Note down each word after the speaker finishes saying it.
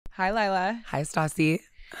Hi, Lilah. Hi, Stassi.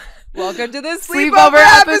 Welcome to the Sleepover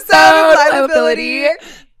episode of Lilahability.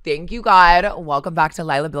 Thank you, God. Welcome back to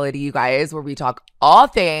Lilahability, you guys, where we talk all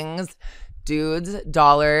things dudes,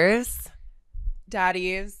 dollars,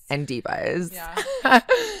 Daddies. and divas. Yeah.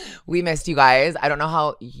 We missed you guys. I don't know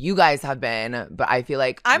how you guys have been, but I feel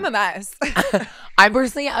like I'm a mess. I'm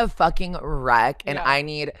personally a fucking wreck, and Yeah. I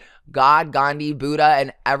need God, Gandhi, Buddha,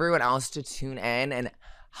 and everyone else to tune in and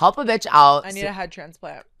help a bitch out. I need a head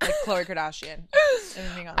transplant, like Khloe Kardashian.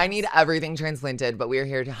 I need everything transplanted, but we're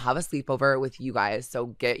here to have a sleepover with you guys. So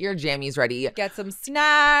get your jammies ready. Get some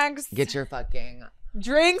snacks. Get your fucking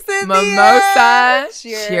drinks in mimosa.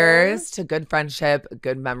 the air. Cheers to good friendship,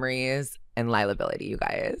 good memories, and Lilahability, you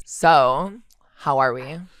guys. So, how are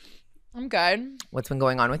we? I'm good. What's been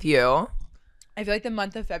going on with you? I feel like the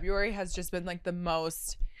month of February has just been like the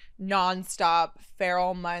most nonstop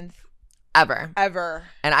feral month Ever. ever.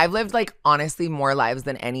 And I've lived like honestly more lives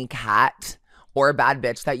than any cat or bad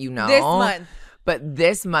bitch that you know. This month. But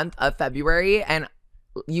this month of February, and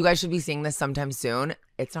you guys should be seeing this sometime soon,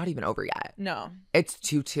 it's not even over yet. No. It's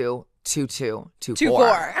 2-2, 2-2,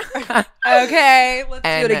 2-4. 2-4. Okay, let's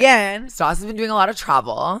And do it again. Stas has been doing a lot of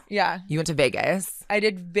travel. Yeah. You went to Vegas. I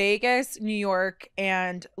did Vegas, New York,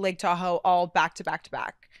 and Lake Tahoe all back to back to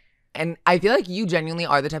back. And I feel like you genuinely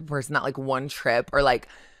are the type of person that like one trip or like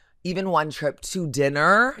even one trip to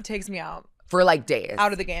dinner It takes me out. for like days.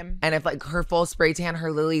 Out of the game. And if like her full spray tan,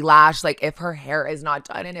 her Lily Lash, like if her hair is not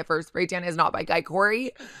done and if her spray tan is not by Guy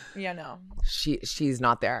Corey, Yeah, no. she's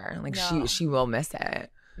not there. Like No. she will miss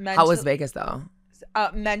it. How was Vegas though?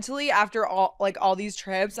 Mentally, after all these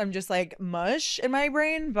trips, I'm just like mush in my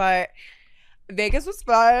brain. But Vegas was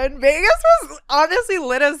fun. Vegas was honestly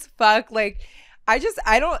lit as fuck. Like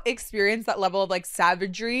I don't experience that level of like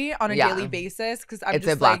savagery on a Yeah. daily basis because I'm It's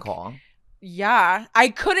just a black like, hole. yeah, I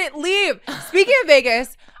couldn't leave. Speaking of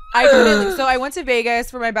Vegas, I couldn't leave. So I went to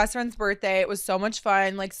Vegas for my best friend's birthday. It was so much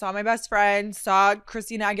fun. Like saw my best friend, saw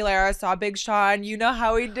Christina Aguilera, saw Big Sean. You know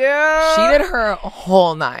how we do. She did her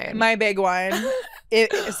whole nine. My big one.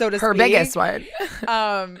 So to her speak. biggest one.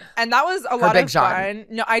 And that was a lot Big of Sean. fun.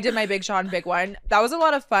 No, I did my Big Sean big one. That was a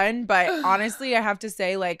lot of fun, but honestly, I have to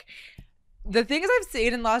say, like, the things I've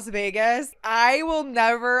seen in Las Vegas, I will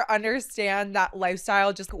never understand that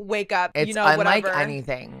lifestyle. Just wake up, It's you know, unlike whatever.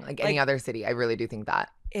 anything, like any other city. I really do think that.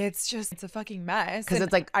 It's a fucking mess. 'Cause And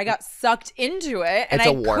it's like- I got sucked into it and It's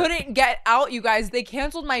I a warp. couldn't get out, you guys. They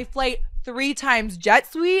canceled my flight 3 times.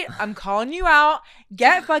 Jet Suite, I'm calling you out.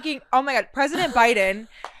 Get fucking, oh my God, President Biden.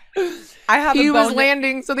 I have He a was bone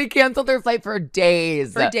landing, so they canceled their flight for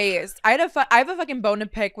days. for days. I have a fucking bone to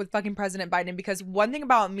pick with fucking President Biden because one thing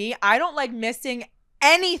about me, I don't like missing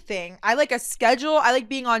anything. I like a schedule. I like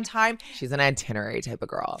being on time. She's an itinerary type of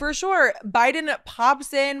girl. For sure. Biden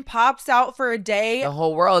pops in, pops out for a day. The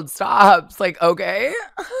whole world stops. Like, okay.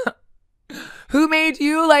 Who made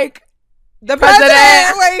you like The president?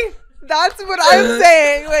 president. Like, that's what I'm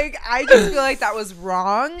saying. Like, I just feel like that was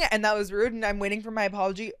wrong and that was rude and I'm waiting for my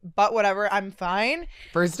apology. But whatever, I'm fine.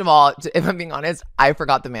 First of all, if I'm being honest, I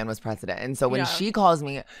forgot the man was president. And so when Yeah. she calls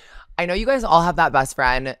me, I know you guys all have that best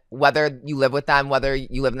friend, whether you live with them, whether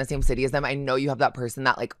you live in the same city as them. I know you have that person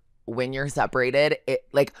that like when you're separated, it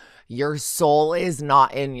like your soul is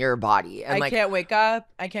not in your body. And I like can't wake up.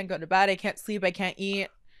 I can't go to bed. I can't sleep. I can't eat.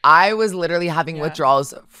 I was literally having Yeah.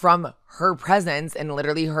 withdrawals from her presence and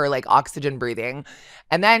literally her like oxygen breathing.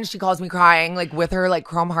 And then she calls me crying, like with her like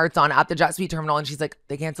chrome hearts on at the Jet Suite terminal. And she's like,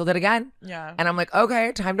 they canceled it again. Yeah. And I'm like,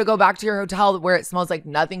 okay, time to go back to your hotel where it smells like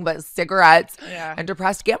nothing but cigarettes Yeah. and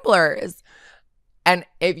depressed gamblers. And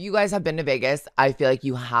if you guys have been to Vegas, I feel like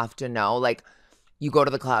you have to know, like, you go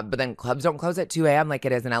to the club, but then clubs don't close at 2 a.m. like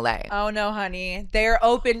it is in LA. Oh no, honey. They're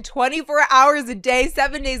open 24 hours a day,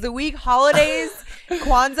 7 days a week, holidays,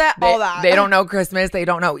 Kwanzaa, all that. They don't know Christmas. They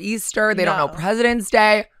don't know Easter. They don't know No. President's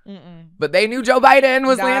Day. Mm-mm. But they knew Joe Biden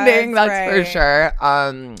was That's landing. That's for right.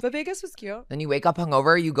 sure. But Vegas was cute. Then you wake up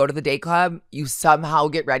hungover. You go to the day club. You somehow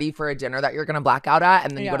get ready for a dinner that you're going to black out at.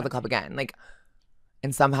 And then you go Yeah. to the club again. Like,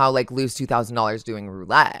 and somehow like lose $2,000 doing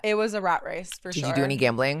roulette. It was a rat race for Did sure. you do any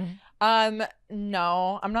gambling?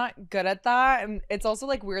 No, I'm not good at that. And it's also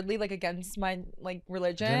like weirdly like against my like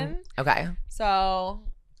religion. Okay. So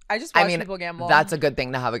I just watch I mean, people gamble. that's a good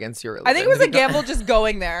thing to have against your religion. I think it was a gamble just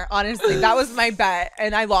going there, honestly. That was my bet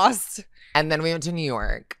and I lost. And then we went to New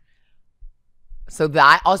York. So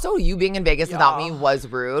that also you being in Vegas without me Y'all. was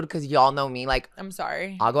rude because y'all know me. Like I'm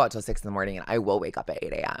sorry. I'll go out till 6 in the morning and I will wake up at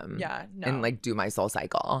 8 a.m. Yeah, no. And like do my soul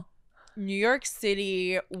cycle. New York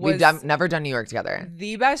City We've was never done New York together.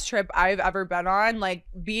 the best trip I've ever been on. Like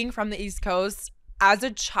being from the East Coast, as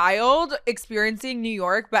a child experiencing New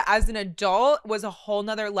York, but as an adult was a whole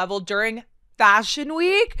nother level during Fashion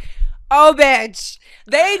Week. Oh, bitch.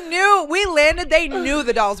 They knew. We landed. They knew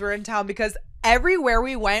the dolls were in town because everywhere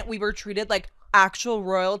we went, we were treated like actual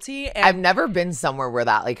royalty. And I've never been somewhere where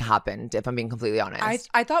that like happened, if I'm being completely honest.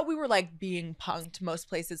 I thought we were like being punked most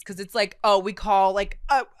places because it's like, oh, we call like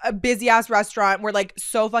a busy ass restaurant. We're like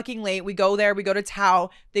so fucking late. We go there. We go to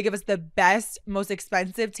Tao. They give us the best, most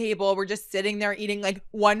expensive table. We're just sitting there eating like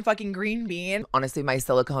one fucking green bean. Honestly, my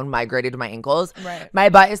silicone migrated to my ankles. Right. My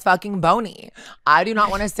butt is fucking bony. I do not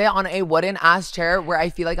want to sit on a wooden ass chair where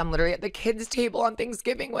I feel like I'm literally at the kids' table on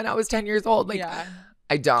Thanksgiving when I was 10 years old. Like, Yeah.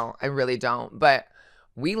 I don't. I really don't. But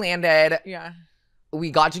we landed. Yeah.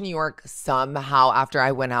 We got to New York somehow after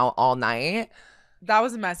I went out all night. That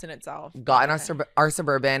was a mess in itself. Got in our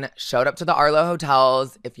Suburban, showed up to the Arlo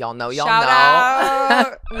hotels. If y'all know, y'all Shout know.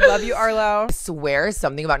 out. We love you, Arlo. I swear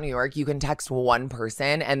something about New York, you can text one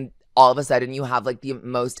person and all of a sudden you have like the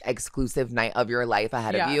most exclusive night of your life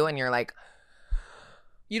ahead of you. And you're like,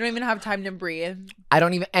 you don't even have time to breathe. I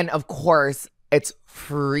don't even, and of course it's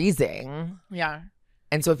freezing. Yeah.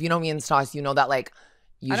 And so if you know me and Stas, you know that like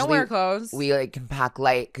usually I don't wear clothes. We like can pack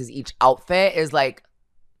light because each outfit is like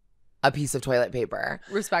a piece of toilet paper.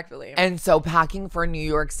 Respectfully. And so packing for New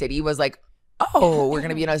York City was like, oh, we're going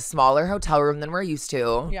to be in a smaller hotel room than we're used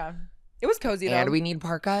to. Yeah. It was cozy though. And we need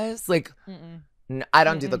parkas. Like, I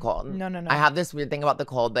don't do the cold. No. I have this weird thing about the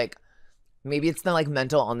cold. Like, maybe it's the like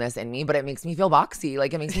mental illness in me, but it makes me feel boxy.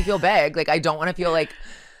 Like, it makes me feel big. Like, I don't want to feel like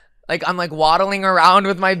I'm like waddling around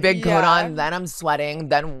with my big coat on. Then I'm sweating.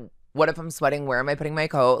 Then what if I'm sweating? Where am I putting my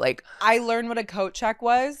coat? Like, I learned what a coat check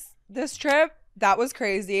was this trip. That was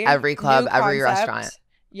crazy. Every club, New every concept. restaurant.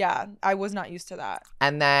 Yeah, I was not used to that.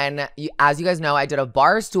 And then, as you guys know, I did a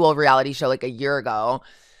Barstool reality show like a year ago.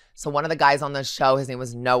 So one of the guys on the show, his name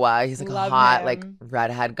was Noah. He's like Love a hot, him. like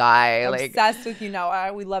redhead guy. Obsessed with you,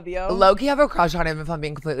 Noah. We love you. Low-key have a crush on him if I'm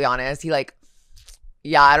being completely honest. He like,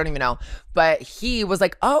 yeah, I don't even know. But he was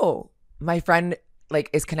like, oh, my friend like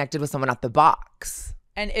is connected with someone at the Box.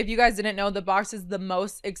 And if you guys didn't know, the Box is the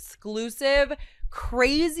most exclusive,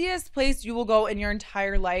 craziest place you will go in your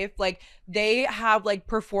entire life. Like they have like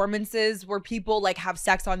performances where people like have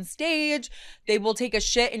sex on stage. They will take a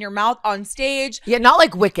shit in your mouth on stage. Yeah, not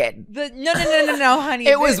like Wicked. No, honey.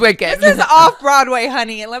 It was Wicked. This is off Broadway,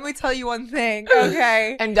 honey. And let me tell you one thing,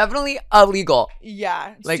 okay? And definitely illegal.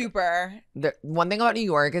 Yeah, like, super. One thing about New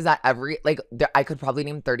York is that I could probably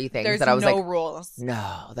name 30 things There's that I was no like, rules.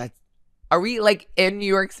 no, are we like in New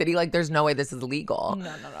York City? Like there's no way this is legal.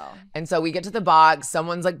 No. And so we get to the Box.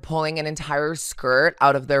 Someone's like pulling an entire skirt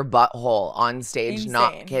out of their butthole on stage. Insane.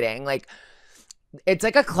 Not kidding. Like it's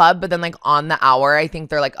like a club, but then like on the hour, I think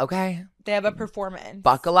they're like, okay, They have a performance.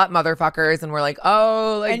 buckle up, motherfuckers. And we're like,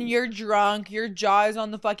 oh, like. And you're drunk, your jaw is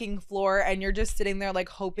on the fucking floor, and you're just sitting there like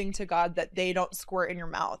hoping to God that they don't squirt in your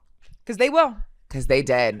mouth. Because they will. Because they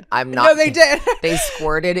did. I'm not. No, they did. They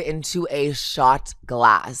squirted into a shot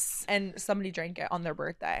glass. And somebody drank it on their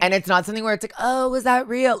birthday. And it's not something where it's like, oh, was that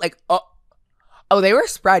real? Like, oh, they were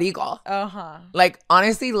spread eagle. Uh-huh. Like,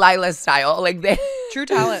 honestly, Lilah style. Like, they. True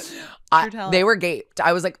talent. True talent. They were gaped.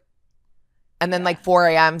 I was like, and then like 4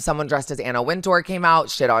 a.m., someone dressed as Anna Wintour came out,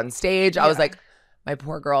 shit on stage. I was like, my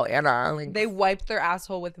poor girl, Anna. Like, they wiped their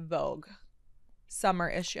asshole with Vogue. Summer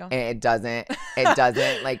issue. and it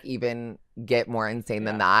doesn't like even get more insane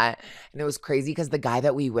than that. And it was crazy because the guy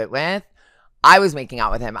that we went with, I was making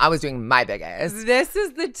out with him. I was doing my biggest. This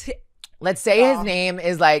is the let's say his name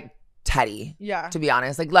is like Teddy. Yeah. To be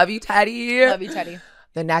honest. Like, love you, Teddy. Love you, Teddy.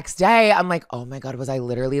 The next day, I'm like, oh my God, was I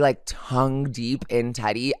literally like tongue deep in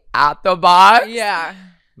Teddy at the Box? Yeah.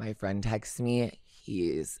 My friend texts me,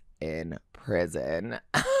 he's in prison.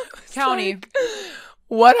 County. Like,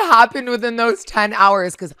 what happened within those 10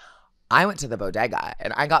 hours? Because I went to the bodega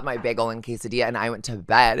and I got my bagel and quesadilla and I went to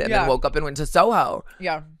bed and then woke up and went to Soho.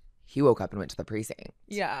 Yeah. He woke up and went to the precinct.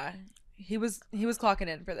 Yeah. He was clocking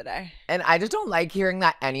in for the day. And I just don't like hearing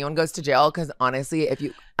that anyone goes to jail because honestly,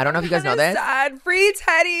 I don't know if you guys know this. Sad. Free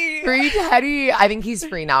Teddy. Free Teddy. I think he's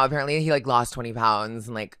free now. Apparently he like lost 20 pounds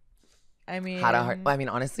and like had a heart. I mean,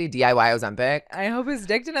 honestly, DIY Ozempic. I hope his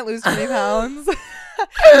dick didn't lose 20 pounds.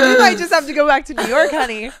 We might just have to go back to New York,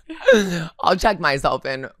 honey. I'll check myself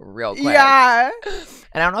in real quick. Yeah. And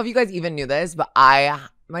I don't know if you guys even knew this, but I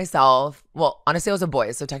myself, well, honestly, I was a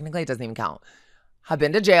boy, so technically it doesn't even count. Have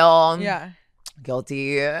been to jail. Yeah.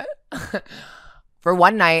 Guilty. For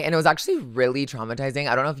one night, and it was actually really traumatizing.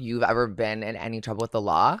 I don't know if you've ever been in any trouble with the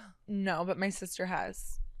law. No, but my sister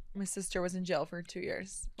has. My sister was in jail for 2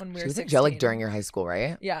 years when we were 16. She was in jail like during your high school,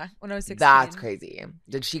 right? Yeah, when I was 16. That's crazy.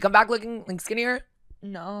 Did she come back looking like skinnier?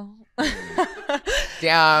 No.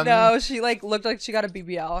 Damn. No, she like looked like she got a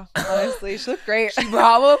BBL. Honestly, she looked great. She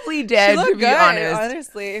probably did, She looked to be good, honest.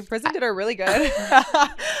 honestly. Prison did her really good.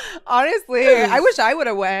 Honestly, I wish I would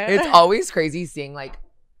have went. It's always crazy seeing like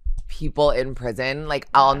people in prison. Like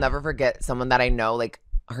I'll never forget someone that I know, like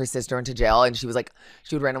her sister went to jail and she was like,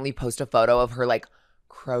 she would randomly post a photo of her like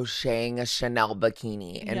crocheting a Chanel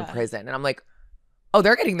bikini in prison. And I'm like, oh,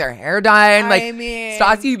 they're getting their hair done. Like, I mean,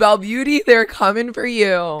 Stassi Belle Beauty, they're coming for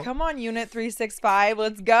you. Come on, Unit 365.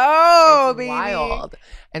 Let's go, it's baby. Wild.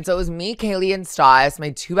 And so it was me, Kaylee, and Stas,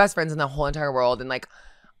 my two best friends in the whole entire world. And like,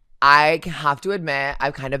 I have to admit,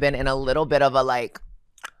 I've kind of been in a little bit of a like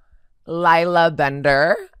Lilah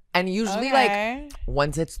bender. And usually like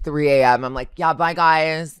once it's 3 a.m., I'm like, yeah, bye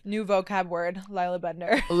guys. New vocab word, Lilah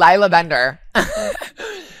bender. Lilah bender.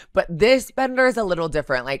 But this bender is a little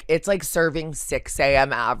different. Like it's like serving 6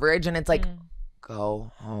 a.m. average and it's like,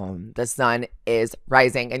 go home. The sun is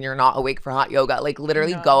rising and you're not awake for hot yoga. Like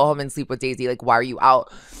literally go home and sleep with Daisy. Like why are you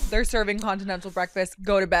out? They're serving continental breakfast.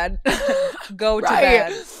 Go to bed. Go to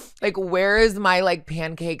bed. Like where is my like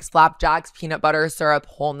pancakes, flapjacks, peanut butter, syrup,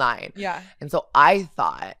 whole nine? Yeah. And so I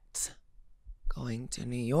thought going to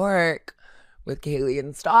New York with Kaylee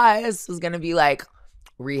and Stas was going to be like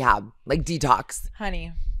rehab, like detox.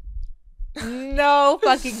 Honey. No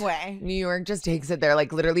fucking way. New York just takes it there.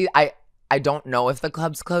 Like literally, I don't know if the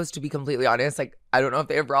club's closed, to be completely honest. Like I don't know if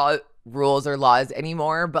they have rules or laws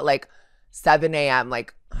anymore, but like 7 a.m.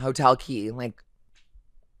 like hotel key, like,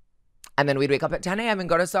 and then we'd wake up at 10 a.m. and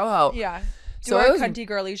go to Soho. Yeah. So our cunty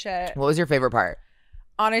girly shit. What was your favorite part?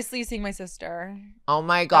 Honestly, seeing my sister. Oh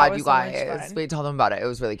my God, you so guys. Wait, tell them about it. It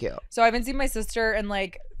was really cute. So I haven't seen my sister in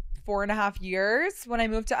like 4.5 years. When I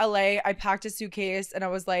moved to LA, I packed a suitcase and I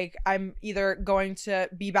was like, I'm either going to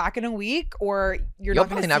be back in a week or you'll not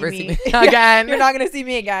going to never see me again. You're not going to see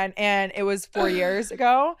me again. And it was 4 years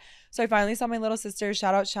ago. So I finally saw my little sister.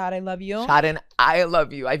 Shout out Shad, I love you. Shad, I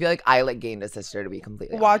love you. I feel like I like gained a sister, to be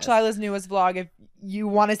completely honest. Watch Lilah's newest vlog if you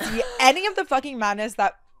want to see any of the fucking madness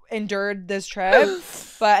that endured this trip.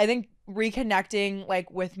 But I think reconnecting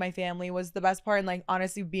like with my family was the best part, and like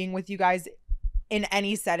honestly being with you guys in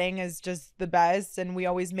any setting is just the best, and we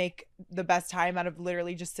always make the best time out of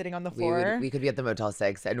literally just sitting on the floor. We could be at the Motel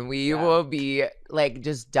 6 and we will be like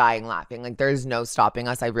just dying laughing. Like there's no stopping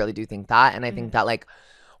us. I really do think that. And I think that like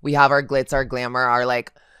we have our glitz, our glamour, our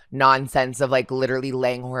like nonsense of like literally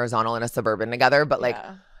laying horizontal in a Suburban together, but like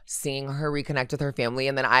seeing her reconnect with her family.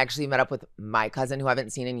 And then I actually met up with my cousin who I haven't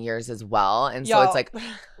seen in years as well. And so it's like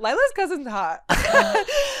Lilah's cousin's hot.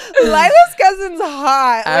 Lilah's cousin's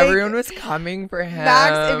hot. Everyone was coming for him.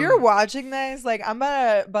 Max, if you're watching this, like I'm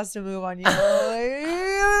about to bust a move on you.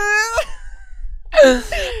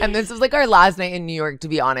 And this was like our last night in New York, to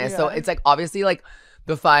be honest. So it's like obviously like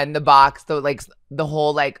the fun, the box, the like the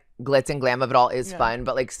whole like glitz and glam of it all is fun,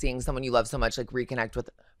 but like seeing someone you love so much like reconnect with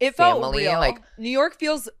it family, felt real. Like New York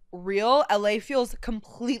feels real, LA feels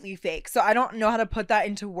completely fake. So I don't know how to put that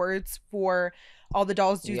into words for all the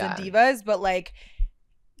dolls, dudes, and divas, but like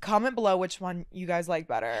comment below which one you guys like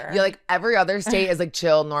better. Yeah, like every other state is like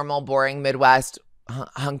chill, normal, boring, Midwest,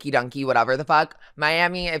 hunky dunky, whatever the fuck.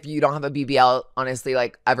 Miami, if you don't have a BBL, honestly,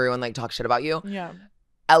 like everyone like talks shit about you. Yeah.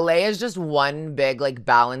 LA is just one big like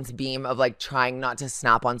balance beam of like trying not to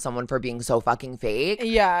snap on someone for being so fucking fake.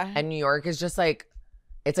 Yeah. And New York is just like,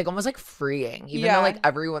 it's like almost like freeing. Even though like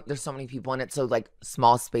everyone, there's so many people in it, so like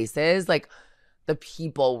small spaces, like the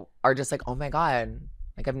people are just like, oh my God.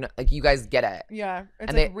 Like like you guys get it. Yeah.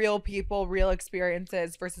 It's like real people, real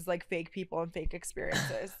experiences versus like fake people and fake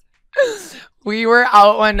experiences. We were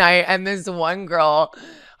out one night and this one girl,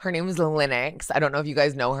 her name was Linux. I don't know if you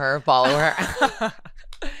guys know her, follow her.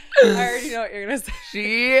 I already know what you're gonna say.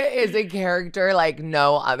 She is a character like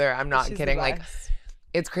no other. I'm not kidding. Like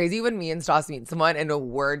it's crazy when me and Stas meet someone and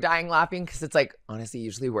we're dying laughing because it's like honestly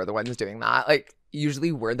usually we're the ones doing that. Like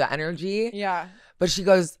usually we're the energy. Yeah. But she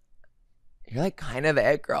goes, you're like kind of the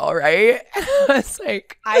it girl, right? It's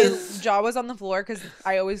like jaw was on the floor because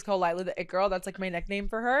I always call Lilah the it girl. That's like my nickname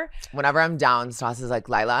for her. Whenever I'm down, Stas is like,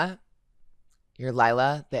 Lilah, you're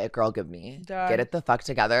Lilah, the it girl, give me. Duh. Get it the fuck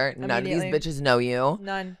together. None of these bitches know you.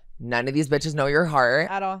 None of these bitches know your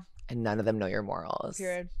heart. at all. And none of them know your morals.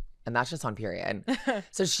 Period. And that's just on period.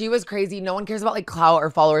 So she was crazy. No one cares about like clout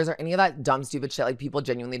or followers or any of that dumb, stupid shit. Like people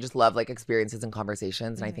genuinely just love like experiences and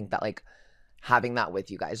conversations. And I think that like having that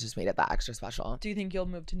with you guys just made it that extra special. Do you think you'll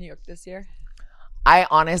move to New York this year? I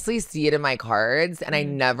honestly see it in my cards. And I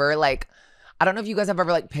never like, I don't know if you guys have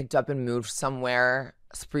ever like picked up and moved somewhere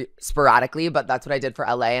sporadically, but that's what I did for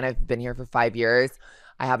LA. And I've been here for 5 years.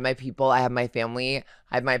 I have my people. I have my family.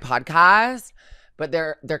 I have my podcast. But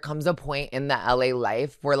there comes a point in the LA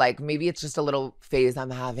life where like maybe it's just a little phase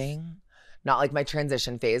I'm having. Not like my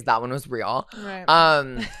transition phase. That one was real. Right.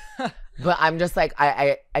 But I'm just like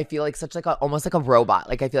I feel like such like almost like a robot.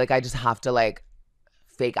 Like I feel like I just have to like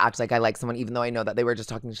fake act like I like someone even though I know that they were just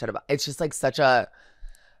talking shit about. It's just like such a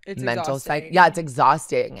mental psych. Yeah, it's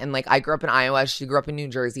exhausting. And like I grew up in Iowa, she grew up in New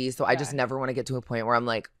Jersey, so I just never want to get to a point where I'm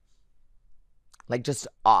like just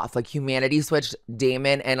off. Like humanity switched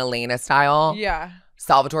Damon and Elena style. Yeah.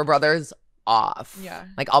 Salvatore brothers off. Yeah.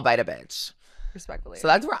 Like I'll bite a bitch. Respectfully. So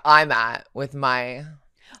that's where I'm at with my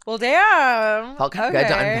well, damn. Felt kind of good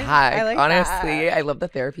to unpack. I like honestly, that. I love the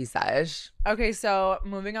therapy sesh. Okay, so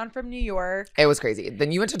moving on from New York. It was crazy.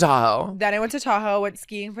 Then you went to Tahoe. Then I went to Tahoe, went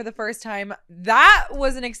skiing for the first time. That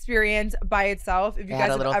was an experience by itself. If you guys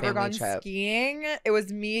have ever gone skiing, it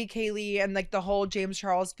was me, Kaylee, and like the whole James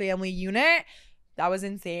Charles family unit. That was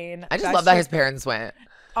insane. I just love that his parents went.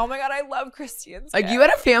 Oh my God, I love Christian's. Like, you had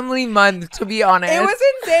a family month, to be honest. It was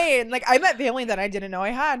insane. Like, I met family that I didn't know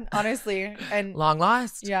I had, honestly. And long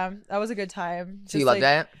lost. Yeah, that was a good time. So you loved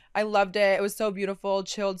it? I loved it. It was so beautiful.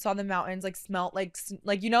 Chilled, saw the mountains, like smelled like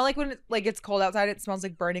you know, like when it's cold outside, it smells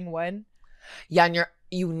like burning wood. Yeah, and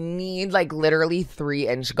you need like literally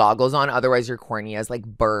 3-inch goggles on, otherwise your corneas like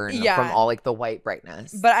burn from all like the white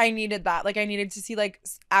brightness. But I needed that. Like I needed to see like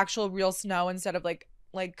actual real snow instead of like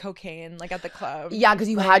cocaine like at the club. Yeah, because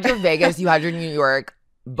you had your Vegas, you had your New York,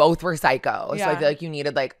 both were psycho. So I feel like you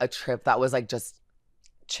needed like a trip that was like just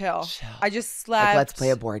chill. I just slept. Like, let's play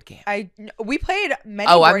a board game. We played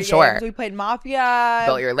many board games. Sure. We played Mafia.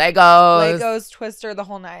 Built your Legos. Legos, Twister, the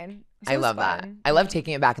whole nine. So I love that. I love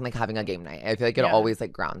taking it back and like having a game night. I feel like it always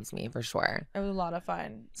like grounds me for sure. It was a lot of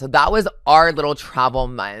fun. So that was our little travel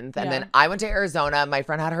month. And then I went to Arizona. My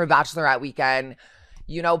friend had her bachelorette weekend.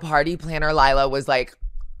 You know, party planner Lilah was like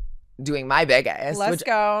doing my biggest. Let's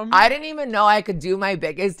go. I didn't even know I could do my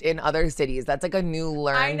biggest in other cities. That's like a new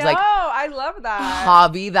learned I know. like I love that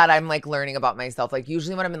hobby that I'm like learning about myself. Like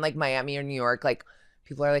usually when I'm in like Miami or New York, like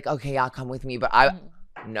people are like, okay, yeah, come with me. But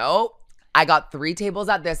nope. I got 3 tables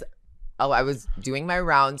at this. Oh, I was doing my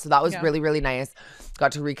round. So that was really, really nice.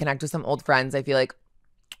 Got to reconnect with some old friends. I feel like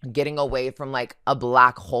getting away from like a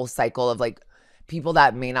black hole cycle of like people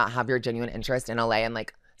that may not have your genuine interest in LA and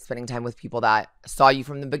like spending time with people that saw you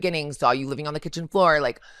from the beginning, saw you living on the kitchen floor,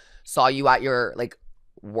 like saw you at your like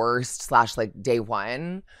worst / like day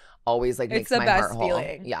one, always like makes my heart whole. It's the best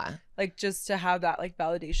feeling. Yeah. Like just to have that like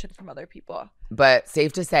validation from other people. But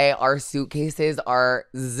safe to say our suitcases are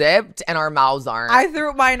zipped and our mouths aren't. I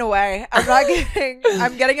threw mine away. I'm not kidding.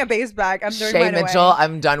 I'm getting a base bag. I'm throwing mine Mitchell, away.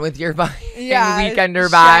 I'm done with your weekender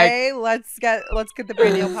bag. Shay, let's get the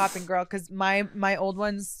radio popping, girl, because my old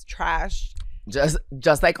one's trash.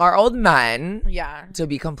 Just like our old men. Yeah. To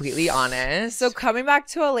be completely honest. So coming back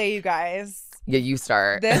to LA, you guys. Yeah, you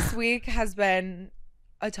start. This week has been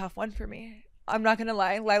a tough one for me. I'm not gonna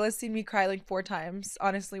lie. Lilah's seen me cry like 4 times,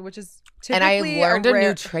 honestly, which is typically and I learned a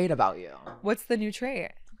new trait about you. What's the new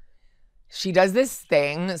trait? She does this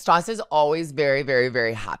thing. Stas is always very, very,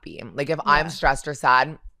 very happy. Like if I'm stressed or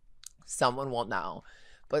sad, someone won't know.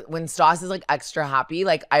 But when Stas is like extra happy,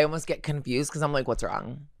 like I almost get confused because I'm like, what's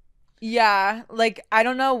wrong? Yeah, like I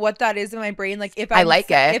don't know what that is in my brain. Like if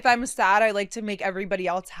if I'm sad, I like to make everybody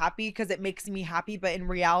else happy because it makes me happy. But in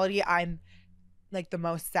reality, I'm like the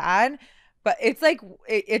most sad. But it's like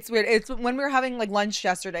it's weird. It's when we were having like lunch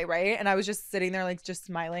yesterday, right? And I was just sitting there like just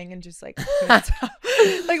smiling and just like like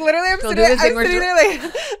literally I'm sitting there like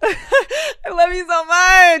I love you so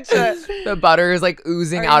much. The butter is like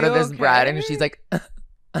oozing out of this bread, and she's like.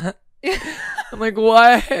 I'm like,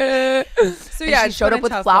 what? So yeah, she showed up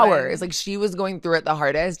with flowers. Like she was going through it the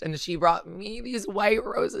hardest, and she brought me these white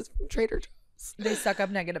roses from Trader Joe's. They suck up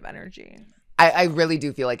negative energy. I really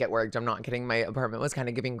do feel like it worked. I'm not kidding. My apartment was kind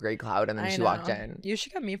of giving gray cloud, and then she walked in. You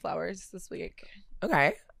should get me flowers this week.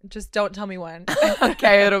 Okay. Just don't tell me when.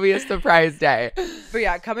 Okay, it'll be a surprise day. But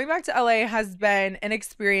yeah, coming back to LA has been an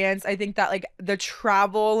experience. I think that like the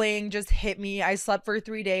traveling just hit me. I slept for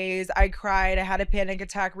 3 days. I cried. I had a panic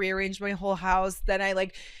attack, rearranged my whole house. Then I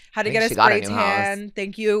like had to get a spray tan.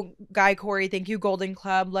 Thank you, Guy Corey. Thank you, Golden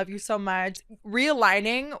Club. Love you so much.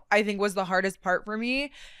 Realigning, I think, was the hardest part for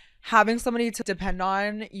me. Having somebody to depend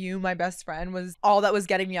on, you, my best friend, was all that was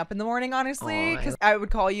getting me up in the morning, honestly. Because I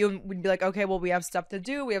would call you and we'd be like, okay, well, we have stuff to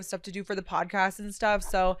do. We have stuff to do for the podcast and stuff.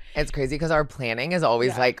 So it's crazy because our planning is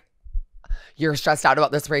always like, you're stressed out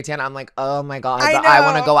about this spray tan. I'm like, oh my God, but I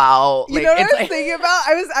want to go out. You know what I was thinking about?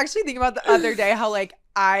 I was actually thinking about the other day how like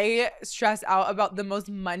I stress out about the most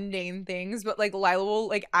mundane things, but like Lilah will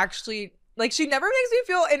like actually Like, she never makes me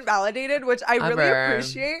feel invalidated, which I really Ever.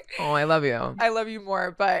 appreciate. Oh, I love you. I love you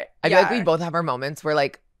more, but I feel like we both have our moments where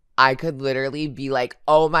like I could literally be like,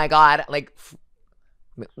 oh my God, like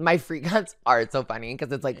my freakouts are so funny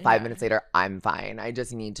because it's like 5 minutes later, I'm fine. I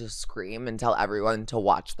just need to scream and tell everyone to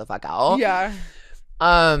watch the fuck out. Yeah.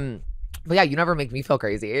 But yeah, you never make me feel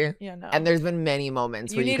crazy. Yeah, no. And there's been many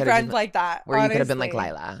moments where you you need could friends have like that. where honestly. you could have been like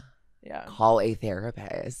Lilah. Yeah. Call a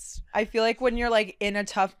therapist. I feel like when you're like in a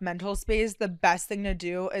tough mental space, the best thing to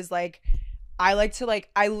do is like, I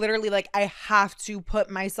literally like, I have to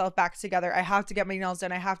put myself back together. I have to get my nails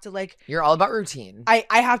done. I have to like. You're all about routine. I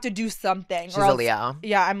have to do something. She's a Leo.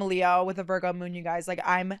 Yeah, I'm a Leo with a Virgo moon, you guys. Like,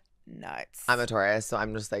 I'm nuts. I'm a Taurus, so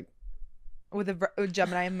I'm just like. With a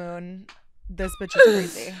Gemini moon, this bitch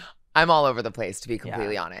is crazy. I'm all over the place, to be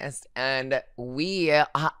completely honest. And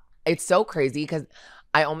it's so crazy because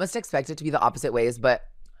I almost expect it to be the opposite ways, but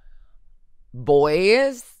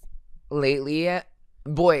boys lately,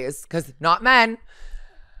 because not men,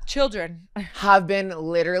 children have been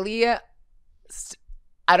literally,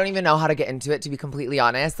 I don't even know how to get into it, to be completely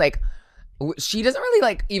honest. Like, she doesn't really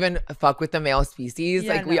like even fuck with the male species.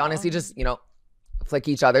 Yeah, like, we honestly just, flick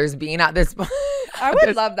each other's bean at this point. I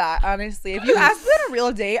would love that, honestly. If you asked me on a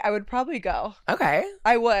real date, I would probably go. Okay.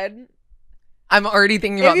 I would. I'm already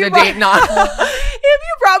thinking about the date now. If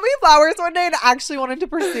you brought me flowers one day and actually wanted to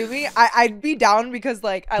pursue me, I'd be down because,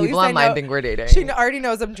 like, at people least online think we're dating. She already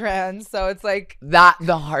knows I'm trans, so it's like that.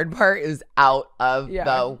 The hard part is out of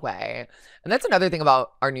the way, and that's another thing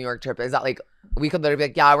about our New York trip is that like we could literally be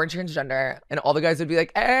like, yeah, we're transgender, and all the guys would be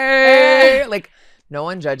like, hey, like. No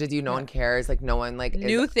one judges you. No one cares. Like, no one, like...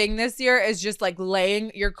 New thing this year is just, like, laying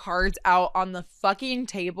your cards out on the fucking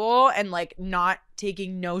table and, like, not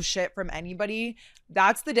taking no shit from anybody.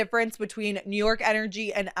 That's the difference between New York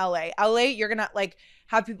energy and LA. LA, you're gonna, like,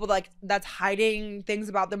 have people, like, that's hiding things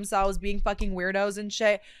about themselves, being fucking weirdos and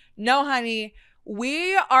shit. No, honey.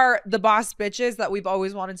 We are the boss bitches that we've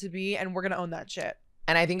always wanted to be, and we're gonna own that shit.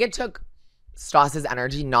 And I think it took Stas's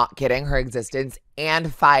energy, not kidding, her existence,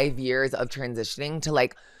 and 5 years of transitioning to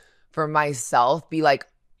like, for myself, be like,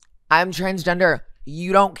 I'm transgender.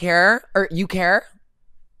 You don't care, or you care?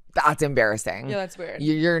 That's embarrassing. Yeah, that's weird.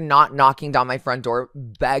 You're not knocking down my front door,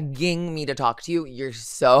 begging me to talk to you. You're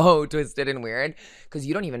so twisted and weird because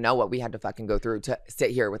you don't even know what we had to fucking go through to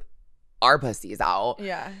sit here with our pussies out.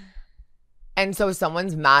 Yeah. And so if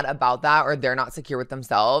someone's mad about that or they're not secure with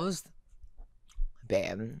themselves,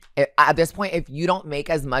 babe, at this point, if you don't make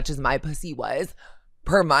as much as my pussy was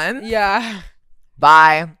per month,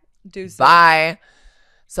 bye. Bye.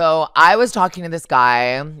 So I was talking to this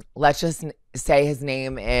guy. Let's just say his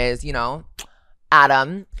name is,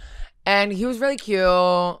 Adam. And he was really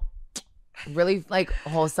cute, really like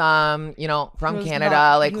wholesome, from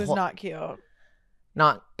Canada. He was not cute.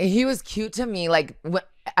 He was cute to me. Like, what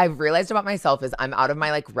I've realized about myself is I'm out of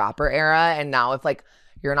my like rapper era, and now if like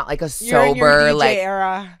you're not like a sober DJ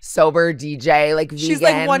era. Sober DJ like vegan. She's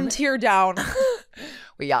like one tier down.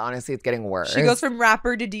 But yeah, honestly, it's getting worse. She goes from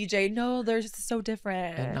rapper to DJ. No, they're just so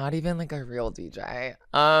different. And not even like a real DJ.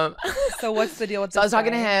 So what's the deal with this I was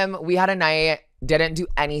talking to him. We had a night, didn't do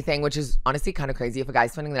anything, which is honestly kind of crazy. If a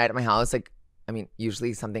guy's spending the night at my house, like, I mean,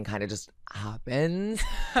 usually something kind of just happens.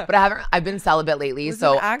 But I've been celibate lately. It was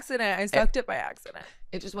an accident. I sucked it by accident.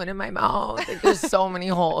 It just went in my mouth. Like, there's so many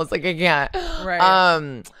holes. Like, I can't.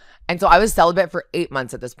 Right. And so I was celibate for 8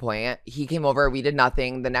 months at this point. He came over. We did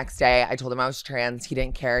nothing. The next day, I told him I was trans. He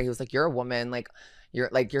didn't care. He was like, you're a woman. Like,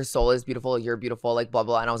 your soul is beautiful. You're beautiful. Like, blah,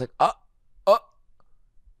 blah. And I was like, oh.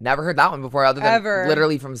 Never heard that one before other than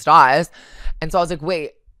literally from Stas. And so I was like,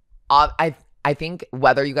 wait, I think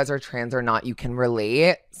whether you guys are trans or not, you can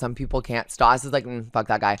relate. Some people can't. Stas is like, fuck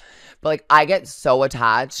that guy. But like, I get so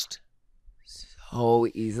attached so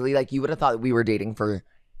easily. Like, you would have thought we were dating for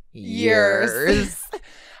years.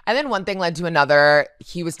 And then one thing led to another.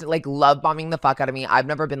 He was like love bombing the fuck out of me. I've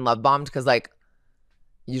never been love bombed because like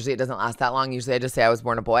usually it doesn't last that long. Usually I just say I was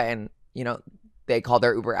born a boy and they call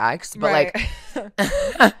their Uber X. But like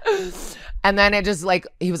and then it just like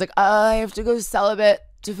he was like, I have to go celibate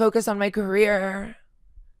to focus on my career.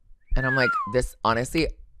 And I'm like, this honestly,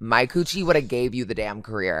 my coochie would have gave you the damn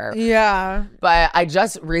career. Yeah. But I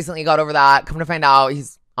just recently got over that. Come to find out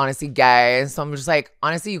he's honestly gay. So I'm just like,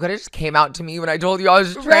 honestly, you could have just came out to me when I told you I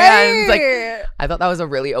was trans. Right. Like, I thought that was a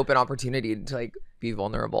really open opportunity to like be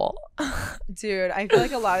vulnerable. Dude, I feel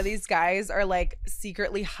like a lot of these guys are like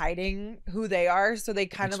secretly hiding who they are, so they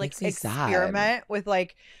kind of like experiment with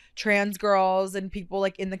like trans girls and people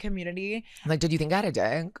like in the community. Like, did you think I had a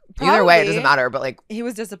dick? Probably. Either way, it doesn't matter. But like, he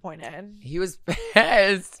was disappointed. He was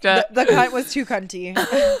pissed. The cunt was too cunty.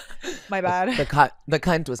 My bad. The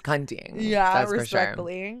cunt was cunting. Yeah, that's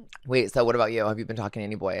respectfully. For sure. Wait, so what about you? Have you been talking to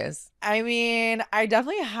any boys? I mean, I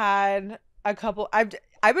definitely had a couple. I've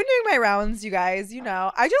been doing my rounds, you guys. You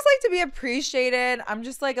know, I just like to be appreciated. I'm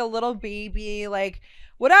just like a little baby, like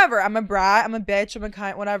whatever. I'm a brat. I'm a bitch. I'm a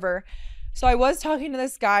cunt. Whatever. So I was talking to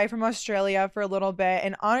this guy from Australia for a little bit,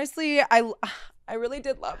 and honestly, I really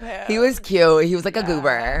did love him. He was cute. He was like a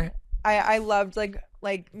goober. I loved like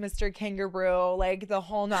Mr. Kangaroo, like the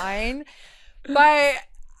whole nine. But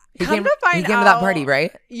he came to that party,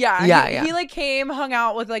 right? Yeah. He like came, hung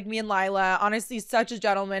out with like me and Lilah. Honestly, such a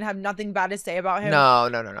gentleman. Have nothing bad to say about him.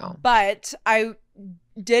 No. But I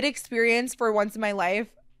did experience for once in my life,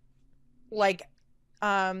 like,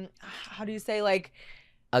 how do you say, like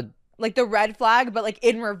the red flag, but like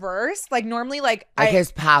in reverse. Like normally, like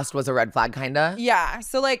his past was a red flag, kinda. Yeah.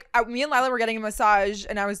 So like me and Lilah were getting a massage,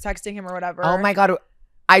 and I was texting him or whatever. Oh my god,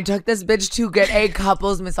 I took this bitch to get a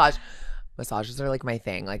couples massage. Massages are like my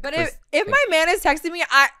thing. Like, but if my man is texting me,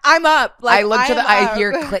 I'm up. Like I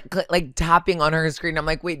hear click like tapping on her screen. I'm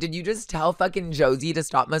like, wait, did you just tell fucking Josie to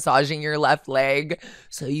stop massaging your left leg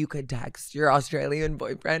so you could text your Australian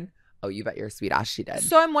boyfriend? Oh, you bet your sweet ass she did.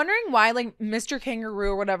 So I'm wondering why like Mr.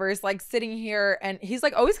 Kangaroo or whatever is like sitting here and he's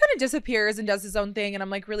like always kind of disappears and does his own thing, and I'm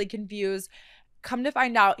like really confused. Come to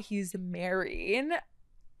find out, he's married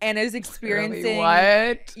and is experiencing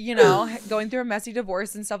what? You know, going through a messy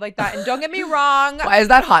divorce and stuff like that. And don't get me wrong. Why is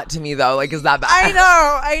that hot to me though? Like, is that bad?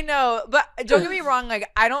 I know. But don't get me wrong. Like,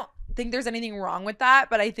 I don't think there's anything wrong with that.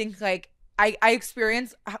 But I think like I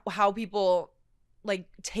experience how people like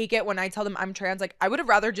take it when I tell them I'm trans. Like, I would have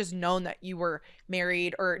rather just known that you were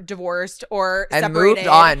married or divorced or and separated. Moved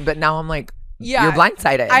on. But now I'm like, yeah, you're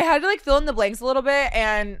blindsided. I had to like fill in the blanks a little bit,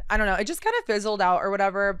 and I don't know, it just kind of fizzled out or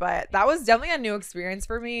whatever. But that was definitely a new experience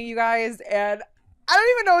for me, you guys, and I don't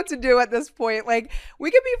even know what to do at this point. Like,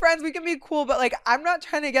 we can be friends, we can be cool, but like I'm not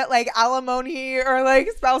trying to get like alimony or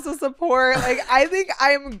like spousal support. Like, I think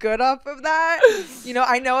I am good off of that. You know,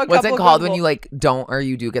 I know a couple. What's it called when you like don't or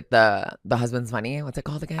you do get the husband's money? What's it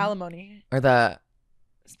called again? Alimony or the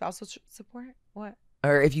spousal support? What?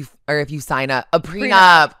 Or if you sign a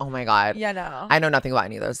prenup. Oh my god. Yeah, no. I know nothing about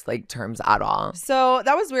any of those like terms at all. So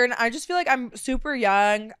that was weird. And I just feel like I'm super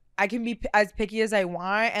young. I can be as picky as I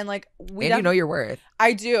want, and like and you know your worth.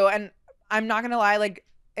 I do, and I'm not gonna lie. Like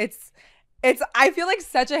it's. I feel like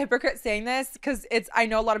such a hypocrite saying this because I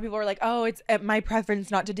know a lot of people are like, oh, it's my preference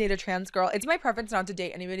not to date a trans girl. It's my preference not to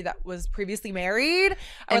date anybody that was previously married.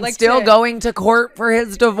 And like still going to court for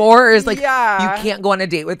his divorce. Like, yeah. You can't go on a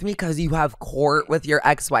date with me because you have court with your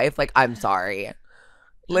ex-wife. Like, I'm sorry.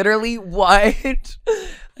 Literally, what?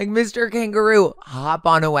 Like, Mr. Kangaroo, hop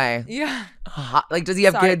on away. Yeah. Like, does he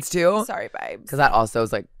have kids too? Sorry, babes. Because that also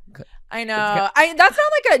is like, I know. That's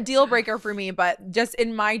not like a deal breaker for me, but just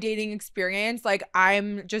in my dating experience, like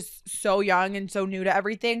I'm just so young and so new to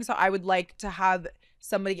everything. So I would like to have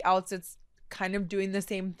somebody else that's kind of doing the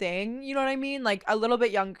same thing. You know what I mean? Like a little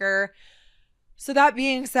bit younger. So that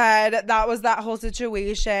being said, that was that whole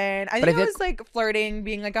situation. I think I was like flirting,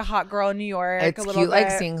 being like a hot girl in New York. It's a little cute, bit. like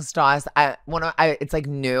seeing Stas. It's like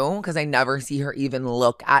new because I never see her even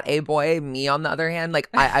look at a boy. Me, on the other hand, like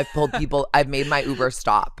I've pulled people. I've made my Uber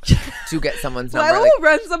stop to get someone's number. I will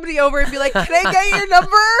run somebody over and be like, "Can I get your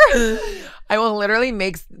number?" I will literally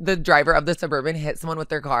make the driver of the Suburban hit someone with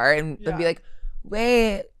their car and then be like,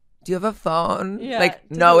 "Wait. Do you have a phone?" Yeah,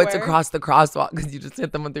 like, no, it's across the crosswalk because you just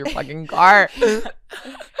hit them with your fucking car.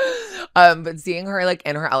 But seeing her like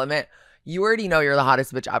in her element, you already know you're the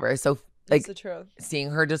hottest bitch ever. So like, that's the truth.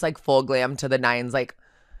 Seeing her just like full glam to the nines, like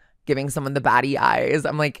giving someone the baddie eyes,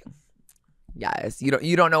 I'm like, yes,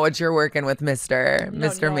 you don't know what you're working with, Mr.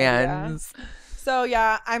 Mans. Yeah. So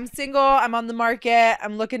yeah, I'm single. I'm on the market.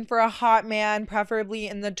 I'm looking for a hot man, preferably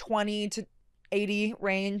in the 20 to 80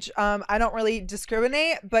 range. I don't really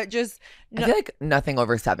discriminate, but just I feel like nothing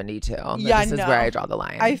over 72. Yeah, this is where I draw the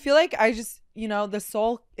line. I feel like I just, the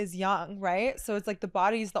soul is young, right? So it's like the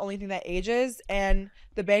body is the only thing that ages, and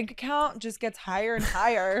the bank account just gets higher and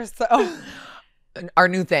higher. So our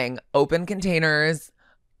new thing: open containers,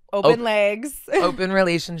 open legs, open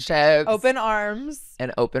relationships, open arms,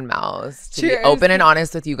 and open mouths. To Cheers. be open and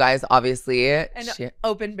honest with you guys, obviously, and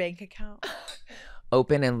open bank account.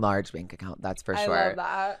 Open and large bank account, that's for sure. I love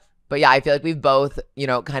that. But yeah, I feel like we've both,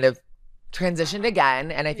 kind of transitioned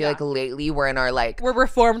again, and I feel like lately we're in our like we're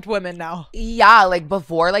reformed women now. Yeah, like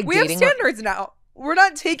before, like we dating have standards now. We're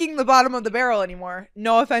not taking the bottom of the barrel anymore.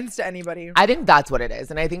 No offense to anybody. I think that's what it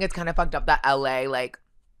is, and I think it's kind of fucked up that LA like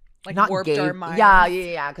not warped gay. our minds.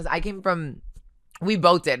 Yeah. Because I came from, we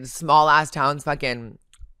both did small ass towns, fucking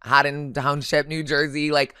Haddon Township, New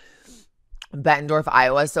Jersey, like Bettendorf,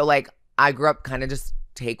 Iowa. So like I grew up kind of just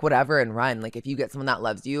take whatever and run. Like if you get someone that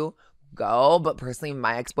loves you, go. But personally,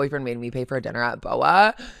 my ex-boyfriend made me pay for a dinner at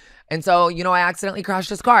BOA, and so I accidentally crashed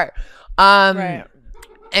his car. Right.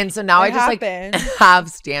 And so now I just like have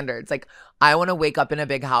standards. Like I want to wake up in a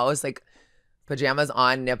big house, like pajamas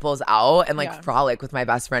on, nipples out, and like frolic with my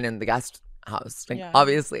best friend in the guest house. Like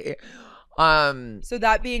obviously. So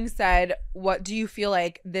that being said, what do you feel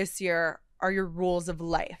like this year are your rules of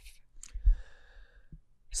life?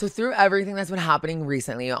 So through everything that's been happening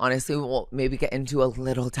recently, honestly, we'll maybe get into a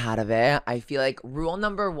little tad of it. I feel like rule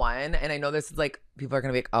number one, and I know this is like, people are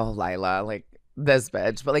going to be like, oh, Lilah, like this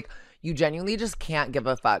bitch. But like, you genuinely just can't give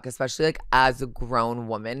a fuck, especially like as a grown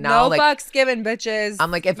woman now. No like, fucks given, bitches. I'm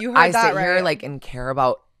like, if you heard I that sit here like and care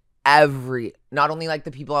about not only like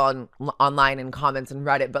the people online and comments and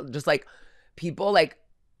Reddit, but just like people, like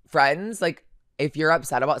friends, like if you're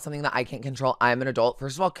upset about something that I can't control, I'm an adult.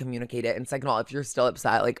 First of all, communicate it. And second of all, if you're still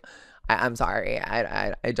upset, like I'm sorry.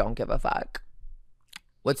 I don't give a fuck.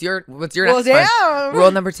 What's your next one?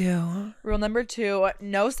 Rule number two. Rule number two,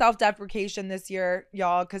 no self-deprecation this year,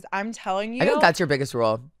 y'all, because I'm telling you. I think that's your biggest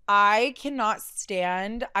rule. I cannot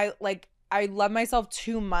stand, I love myself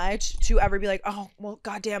too much to ever be like, oh, well,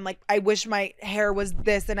 goddamn, like, I wish my hair was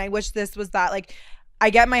this and I wish this was that. Like,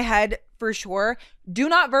 I get in my head for sure. Do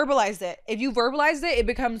not verbalize it. If you verbalize it, it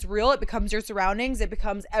becomes real. It becomes your surroundings. It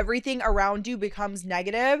becomes everything around you becomes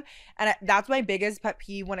negative. And that's my biggest pet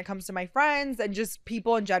peeve when it comes to my friends and just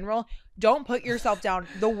people in general. Don't put yourself down.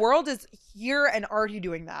 The world is here and already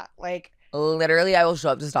doing that. Like, literally, I will show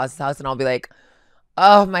up to Stas's house and I'll be like,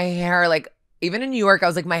 oh, my hair, like, even in New York, I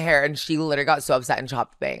was like, my hair, and she literally got so upset and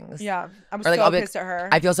chopped bangs. Yeah, I'm so pissed at her.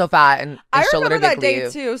 I feel so fat, and she'll literally that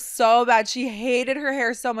day too so bad. She hated her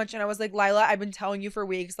hair so much, and I was like, Lilah, I've been telling you for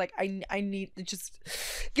weeks, like, I need to just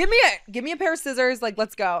give me a pair of scissors, like,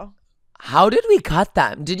 let's go. How did we cut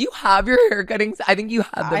them? Did you have your hair cuttings? I think you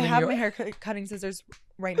had them. I have my hair cutting scissors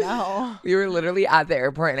right now. We were literally at the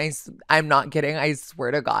airport, and I'm not kidding. I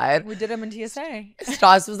swear to God, we did them in TSA.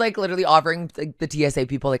 Stas was like literally offering like the TSA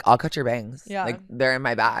people, like, I'll cut your bangs. Yeah, like they're in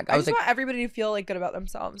my bag. I was just want everybody to feel like good about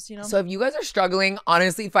themselves, you know. So if you guys are struggling,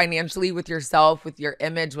 honestly, financially, with yourself, with your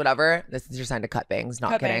image, whatever, this is your sign to cut bangs.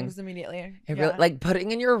 Not kidding. Cut bangs immediately. Really, like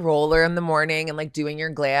putting in your roller in the morning and like doing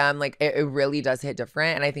your glam, like it really does hit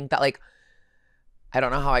different. And I think that like, I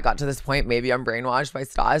don't know how I got to this point. Maybe I'm brainwashed by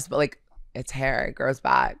Stas, but like it's hair. It grows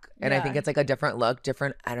back. And I think it's like a different look,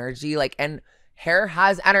 different energy. Like, and hair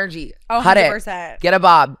has energy. Oh, cut 100%. It. Get a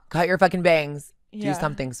bob. Cut your fucking bangs. Do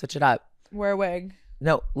something. Switch it up. Wear a wig.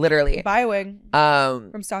 No, literally. Buy a wig.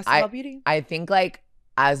 From Stas Lilahbility. I think like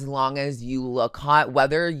as long as you look hot,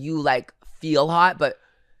 whether you like feel hot, but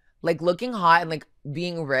like looking hot and like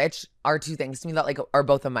being rich are two things to me that like are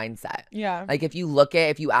both a mindset. Yeah. Like if you look it,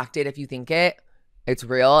 if you act it, if you think it, it's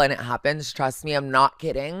real and it happens. Trust me, I'm not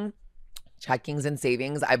kidding. Checkings and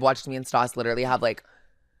savings. I've watched me and Stas literally have like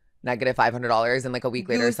negative $500 and like a week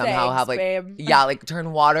later somehow have like, babe. Yeah, like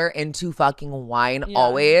turn water into fucking wine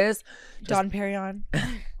always. Dom Perignon.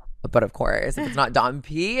 But of course, if it's not Dom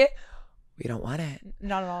P, we don't want it.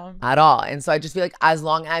 Not at all. At all. And so I just feel like as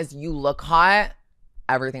long as you look hot,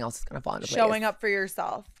 everything else is going to fall into place. Showing up for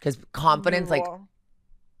yourself. Because confidence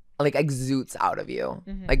like exudes out of you.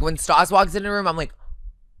 Like when Stas walks into a room, I'm like,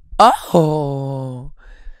 oh,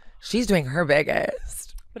 she's doing her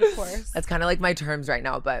biggest. But of course. That's kind of like my terms right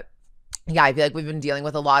now. But yeah, I feel like we've been dealing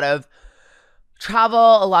with a lot of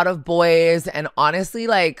travel, a lot of boys, and honestly,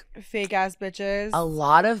 like fake ass bitches. A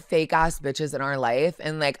lot of fake ass bitches in our life.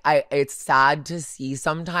 And like it's sad to see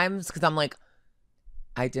sometimes because I'm like,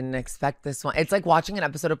 I didn't expect this one. It's like watching an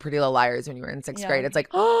episode of Pretty Little Liars when you were in sixth grade. It's like,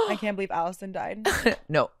 oh, I can't believe Allison died.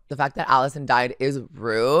 No, the fact that Allison died is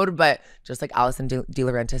rude, but just like Allison De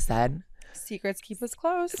Laurentiis said, secrets keep us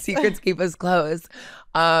close. Secrets keep us close.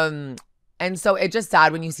 And so it's just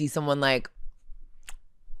sad when you see someone like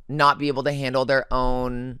not be able to handle their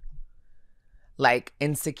own like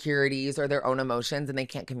insecurities or their own emotions and they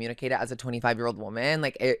can't communicate it as a 25-year-old woman.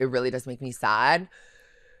 Like it really does make me sad.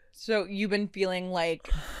 So you've been feeling like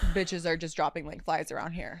bitches are just dropping like flies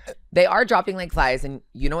around here. They are dropping like flies. And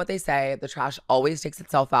you know what they say, the trash always takes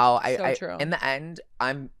itself out. True. In the end,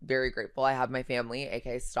 I'm very grateful. I have my family,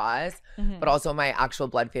 aka Stas, but also my actual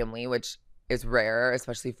blood family, which it's rare,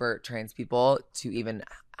 especially for trans people, to even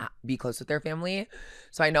be close with their family.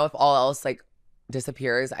 So I know if all else like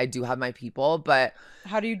disappears, I do have my people. But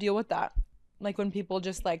how do you deal with that? Like when people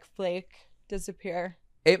just like flake, disappear?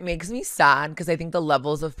 It makes me sad because I think the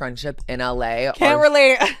levels of friendship in LA can't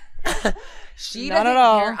relate. She Not doesn't at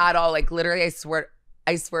all. care at all. Like literally, I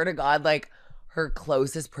swear to God, like her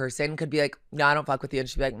closest person could be like, "No, I don't fuck with you," and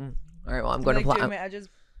she'd be like, "All right, well, I'm going to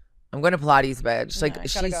Pilates, bitch." Like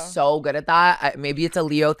she's so good at that. Maybe it's a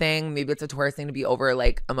Leo thing, maybe it's a Taurus thing to be over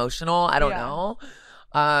like emotional. I don't know.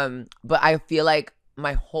 But I feel like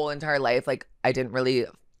my whole entire life, like I didn't really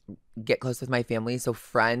get close with my family, so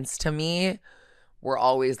friends to me were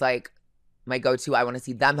always like my go-to. I want to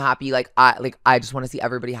see them happy. I just want to see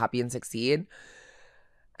everybody happy and succeed.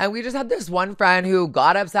 And we just had this one friend who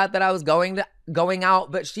got upset that I was going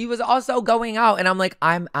out, but she was also going out. And I'm like,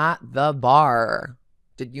 I'm at the bar.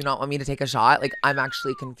 Did you not want me to take a shot? Like, I'm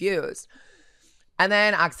actually confused. And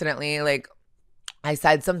then accidentally, like, I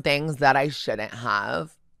said some things that I shouldn't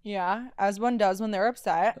have. Yeah, as one does when they're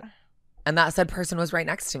upset. And that said person was right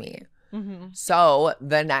next to me. Mm-hmm. So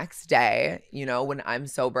the next day, you know, when I'm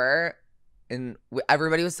sober and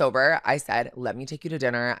everybody was sober, I said, let me take you to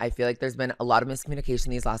dinner. I feel like there's been a lot of miscommunication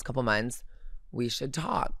these last couple months. We should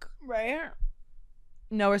talk. Right.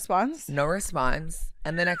 No response? No response.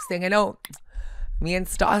 And the next thing I know, me and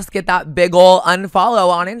Stas get that big ol' unfollow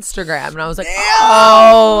on Instagram. And I was like,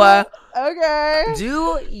 oh. Okay.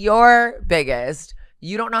 Do your biggest.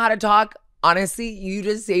 You don't know how to talk. Honestly, you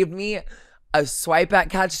just saved me a swipe at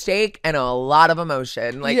Catch Steak and a lot of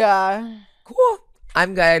emotion. Like, yeah. Cool.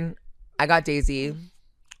 I'm good. I got Daisy.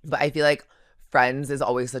 But I feel like friends is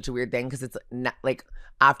always such a weird thing because it's like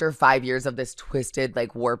after 5 years of this twisted,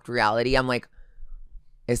 like warped reality, I'm like,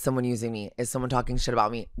 is someone using me? Is someone talking shit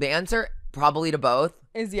about me? The answer probably to both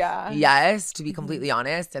is yes, to be completely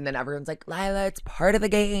honest. And then everyone's like, Lilah, it's part of the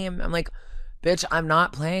game. I'm like, bitch, I'm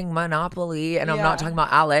not playing Monopoly and I'm not talking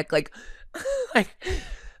about Alec. Like,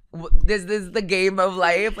 this is the game of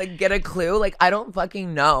life. Like, get a clue. Like, I don't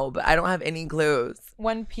fucking know, but I don't have any clues.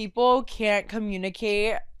 When people can't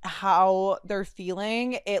communicate how they're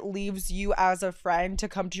feeling, it leaves you as a friend to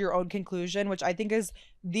come to your own conclusion, which I think is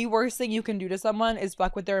the worst thing you can do to someone is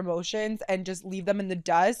fuck with their emotions and just leave them in the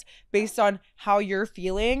dust based on how you're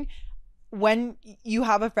feeling. When you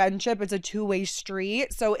have a friendship, it's a two-way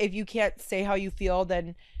street. So if you can't say how you feel,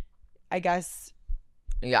 then I guess.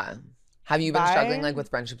 Yeah. Have you been struggling like with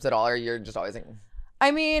friendships at all, or you're just always like?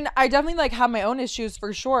 I mean, I definitely like have my own issues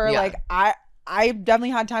for sure. Yeah. Like I've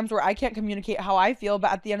definitely had times where I can't communicate how I feel,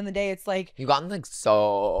 but at the end of the day, it's like you've gotten like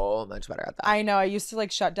so much better at that. I know. I used to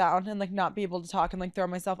like shut down and like not be able to talk and like throw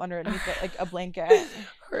myself underneath like a blanket.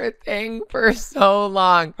 Her thing for so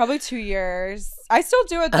long. Probably 2 years. I still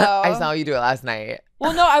do it though. I saw you do it last night.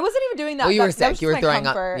 Well, no, I wasn't even doing that. Well, you were sick. You were throwing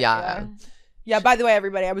up. Yeah. Yeah, by the way,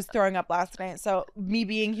 everybody, I was throwing up last night. So me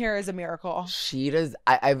being here is a miracle. She does.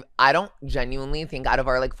 I don't genuinely think out of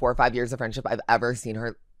our like 4 or 5 years of friendship, I've ever seen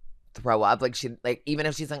her throw up. Like, she, like, even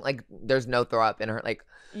if she's like there's no throw up in her, like,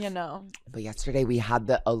 you know. But yesterday we had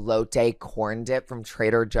the elote corn dip from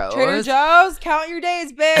Trader Joe's. Trader Joe's, count your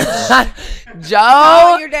days, bitch. Joe,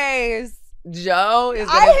 count your days. Joe is.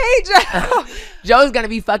 I hate Joe. Joe's gonna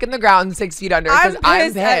be fucking the ground 6 feet under because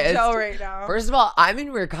I'm pissed at Joe right now. First of all, I'm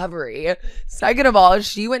in recovery. Second of all,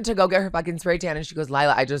 she went to go get her fucking spray tan and she goes,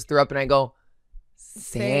 Lilah, I just threw up. And I go,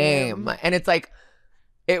 same. And it's like,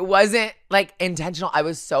 it wasn't like intentional. I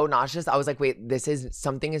was so nauseous. I was like, wait,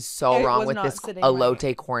 something is so wrong with this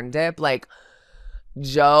elote corn dip. Like,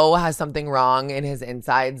 Joe has something wrong in his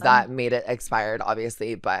insides that made it expired,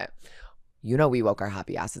 obviously. But you know, we woke our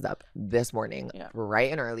happy asses up this morning, bright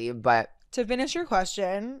and early. But to finish your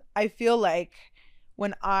question, I feel like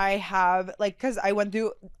when I have, like, because I went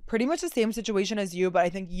through pretty much the same situation as you, but I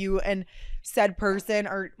think you and said person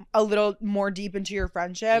are a little more deep into your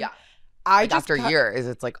friendship. Yeah. After years,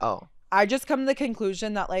 it's like, oh. I just come to the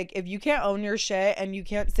conclusion that, like, if you can't own your shit and you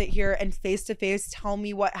can't sit here and face to face tell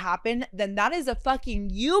me what happened, then that is a fucking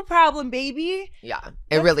you problem, baby. Yeah,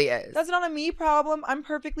 it really is. That's not a me problem. I'm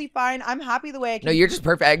perfectly fine. I'm happy the way I can. No, you're just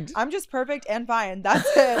perfect. I'm just perfect and fine. That's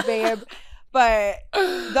it, babe. But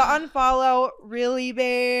the unfollow, really,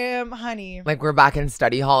 babe, honey. Like, we're back in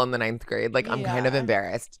study hall in the 9th grade. Like, I'm kind of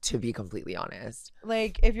embarrassed, to be completely honest.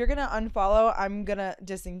 Like, if you're gonna unfollow, I'm gonna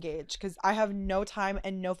disengage because I have no time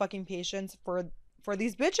and no fucking patience for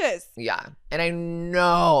these bitches. Yeah. And I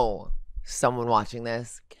know someone watching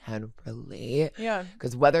this can relate. Yeah.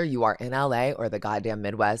 Because whether you are in LA or the goddamn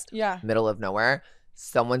Midwest, middle of nowhere,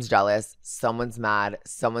 someone's jealous, someone's mad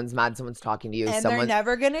someone's talking to you, and they're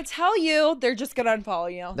never gonna tell you. They're just gonna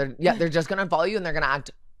unfollow you. They're just gonna unfollow you, and they're gonna act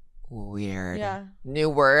weird. Yeah. New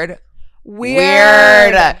word.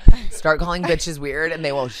 Weird. Start calling bitches weird and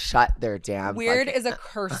they will shut their damn Weird fucking- is a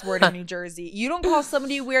curse word in New Jersey. You don't call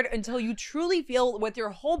somebody weird until you truly feel with your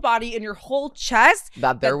whole body and your whole chest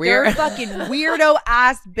that they're weird. They're fucking weirdo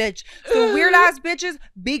ass bitch. So weird ass bitches,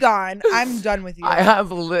 be gone. I'm done with you. I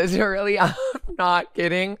have literally, I'm not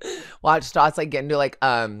kidding, watched Dots like get into like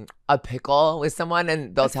a pickle with someone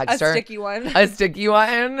and they'll text her. A sticky one. A sticky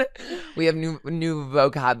one. We have new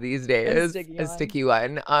vocab these days. A sticky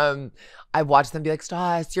one. I've watched them be like,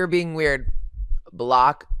 Stas, you're being weird.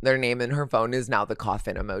 Block their name and her phone is now the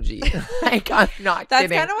coffin emoji. Like, I'm not That's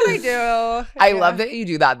kidding. kind of what I do. I love that you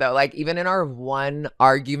do that though. Like even in our one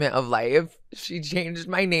argument of life, she changed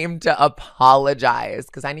my name to apologize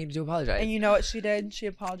because I needed to apologize. And you know what she did? She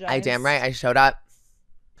apologized. I damn right. I showed up.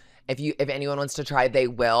 If anyone wants to try, they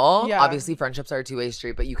will. Yeah. Obviously, friendships are a two-way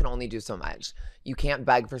street, but you can only do so much. You can't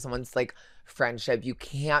beg for someone's like friendship. You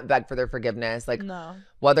can't beg for their forgiveness. Like No.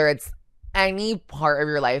 whether it's any part of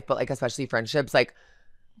your life, but like especially friendships, like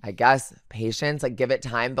I guess patience, like give it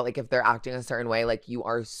time. But like if they're acting a certain way, like you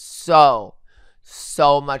are so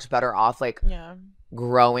much better off like Yeah.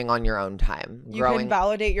 growing on your own time. You can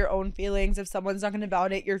validate your own feelings. If someone's not going to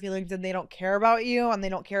validate your feelings and they don't care about you and they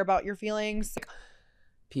don't care about your feelings.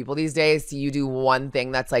 People these days see you do one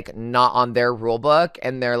thing that's like not on their rule book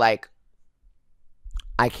and they're like,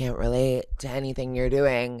 I can't relate to anything you're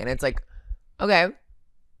doing. And it's like, okay,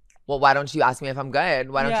 well, why don't you ask me if I'm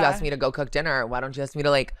good? Why don't you ask me to go cook dinner? Why don't you ask me to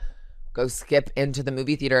like go skip into the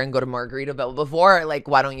movie theater and go to Margaritaville before? Like,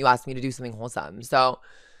 why don't you ask me to do something wholesome? So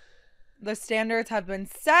the standards have been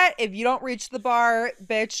set. If you don't reach the bar,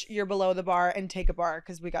 bitch, you're below the bar and take a bar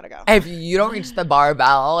because we got to go. if you don't reach the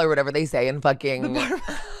barbell or whatever they say in fucking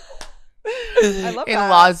I love in that.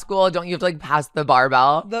 law school, don't you have to like pass the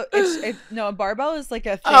barbell? No, a barbell is like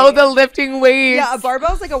a thing. Oh, the lifting weights. Yeah, a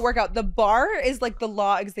barbell is like a workout. The bar is like the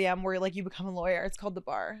law exam where like you become a lawyer. It's called the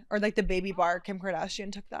bar, or like the baby bar. Kim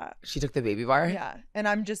Kardashian took that. She took the baby bar? Yeah, and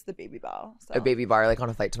I'm just the baby bell. So. A baby bar like on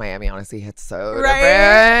a flight to Miami honestly hits so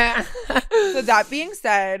Right? different. So that being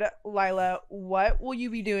said, Lilah, what will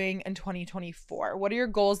you be doing in 2024? What are your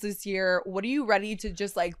goals this year? What are you ready to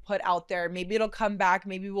just like put out there? Maybe it'll come back.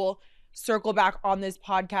 Maybe we'll circle back on this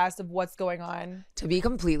podcast of what's going on. To be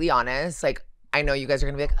completely honest, like I know you guys are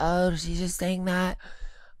gonna be like, oh, she's just saying that.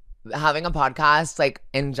 Having a podcast, like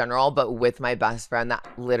in general, but with my best friend, that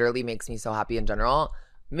literally makes me so happy in general.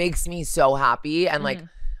 Makes me so happy. And like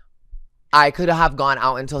I could have gone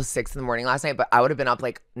out until 6 in the morning last night, but I would have been up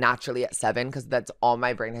like naturally at 7 because that's all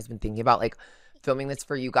my brain has been thinking about, like filming this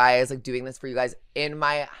for you guys, like doing this for you guys in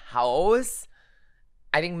my house.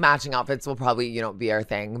 I think matching outfits will probably, you know, be our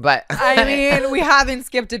thing. But I mean, we haven't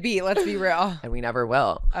skipped a beat. Let's be real. And we never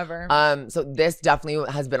will. Ever. So this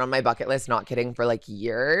definitely has been on my bucket list, not kidding, for like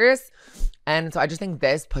years. And so I just think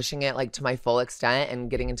this, pushing it like to my full extent and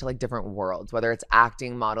getting into like different worlds, whether it's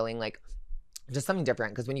acting, modeling, like just something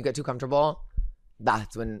different. Because when you get too comfortable,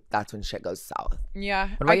 that's when shit goes south. Yeah,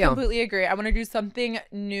 What about I you? completely agree. I want to do something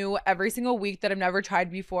new every single week that I've never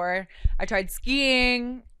tried before. I tried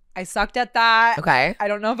skiing. I sucked at that. Okay. I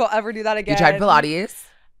don't know if I'll ever do that again. You tried Pilates?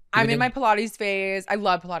 I'm in my Pilates phase. I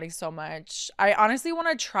love Pilates so much. I honestly want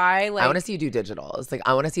to try like I want to see you do digitals. Like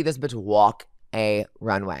I want to see this bitch walk a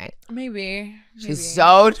runway. maybe. She's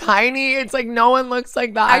so tiny. It's like no one looks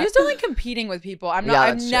like that. I just don't like competing with people. I'm not. Yeah,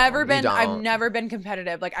 I've that's never true. You been. I've don't. never been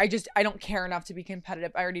competitive. Like I don't care enough to be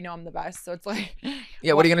competitive. I already know I'm the best. So it's like,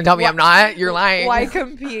 Yeah, what are you gonna tell me I'm not? You're lying. why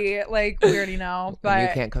compete? Like we already know. But you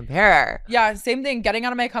can't compare. yeah, same thing. Getting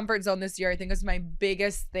out of my comfort zone this year, I think, is my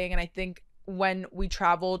biggest thing. And I think when we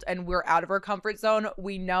traveled and we're out of our comfort zone,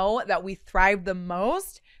 we know that we thrive the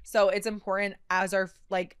most. So it's important as our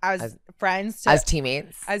as friends, As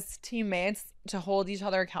teammates. as teammates, to hold each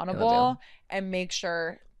other accountable and make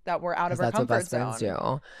sure that we're out of our That's what comfort best friends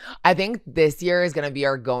zone. do. I think this year is gonna be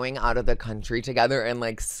our going out of the country together and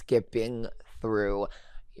like skipping through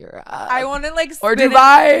Europe. I want to like Or spin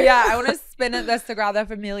Dubai. It, yeah, I want to spin at the Sagrada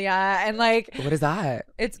Familia and like What is that?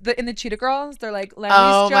 it's in the Cheetah Girls. They're like, let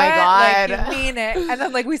Oh me my strut, God. like you mean it, and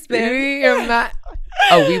then like we spin.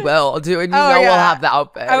 Oh, we will, dude. And you Oh, know we'll yeah. have the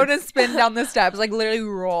outfit. I want to spin down the steps, like literally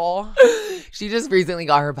roll. She just recently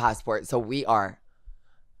got her passport, so we are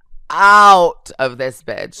out of this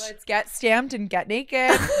bitch. Let's get stamped and get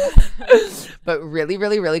naked. But really,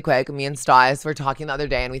 really, really quick, me and Stas were talking the other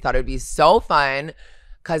day, and we thought it would be so fun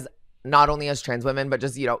because not only as trans women, but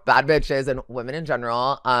just, you know, bad bitches and women in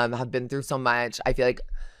general have been through so much. I feel like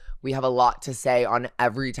We have a lot to say on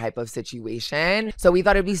every type of situation. So we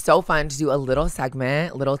thought it'd be so fun to do a little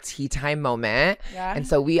segment, little tea time moment. Yeah. And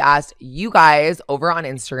so we asked you guys over on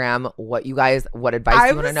Instagram what advice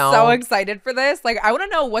you want to know. I'm so excited for this. Like, I want to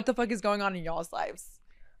know what the fuck is going on in y'all's lives.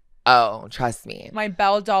 Oh, trust me. My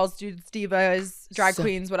belle, dolls, dudes, divas, drag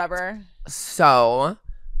queens, whatever. So,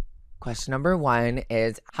 question number 1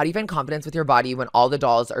 is, how do you find confidence with your body when all the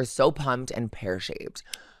dolls are so pumped and pear-shaped?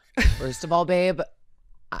 First of all, babe,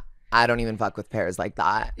 I don't even fuck with pears like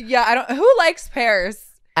that. Yeah, I don't. Who likes pears?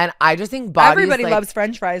 And I just think bodies, everybody like, loves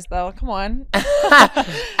French fries, though. Come on.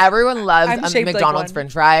 Everyone loves a McDonald's like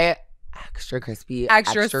French fry. Extra crispy,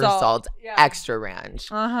 extra salt, yeah. extra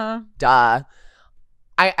ranch. Uh-huh. Duh.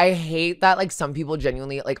 I hate that, like, some people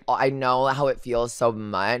genuinely, like, I know how it feels so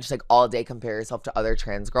much, like, all day compare yourself to other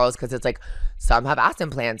trans girls, because it's like, some have ass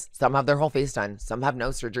implants, some have their whole face done, some have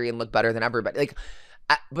no surgery and look better than everybody. Like,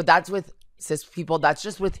 but that's with cis people. That's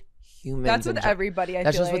just with humans. That's with everybody.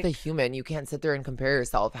 That's just with a human. You can't sit there and compare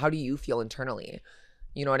yourself. How do you feel internally?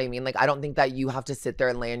 You know what I mean? Like, I don't think that you have to sit there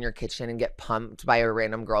and lay in your kitchen and get pumped by a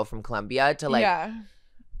random girl from Colombia to, like,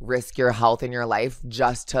 risk your health and your life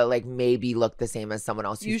just to, like, maybe look the same as someone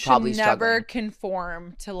else who's probably struggling. You should never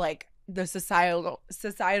conform to, like, the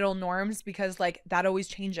societal norms, because, like, that always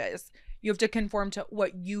changes. You have to conform to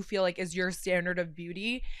what you feel like is your standard of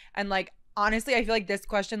beauty. And, like, honestly, I feel like this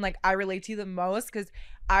question, like, I relate to you the most, because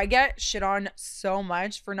I get shit on so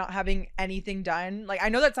much for not having anything done. Like, I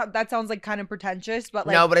know that sounds like kind of pretentious, but,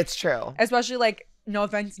 like, no, but it's true. Especially, like, no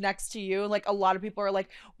offense, next to you, like, a lot of people are like,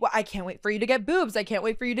 well, I can't wait for you to get boobs. I can't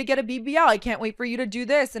wait for you to get a BBL. I can't wait for you to do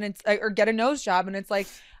this, and it's or get a nose job, and it's like,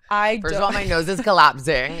 First of all, my nose is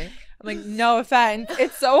collapsing. I'm like, no offense.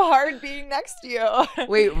 It's so hard being next to you.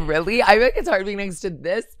 Wait, really? I feel like it's hard being next to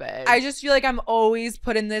this bitch. I just feel like I'm always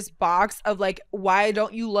put in this box of, like, why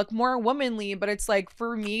don't you look more womanly? But it's like,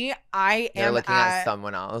 for me, You're looking at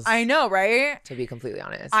someone else. I know, right? To be completely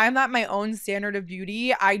honest. I'm at my own standard of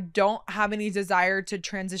beauty. I don't have any desire to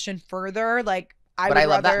transition further. Like, But I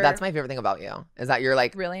love that. That's my favorite thing about you, is that you're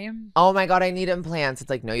like, really? Oh my God, I need implants. It's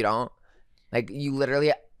like, no, you don't. Like, you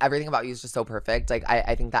literally, everything about you is just so perfect. Like,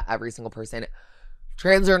 I think that every single person,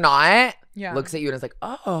 trans or not, looks at you and is like,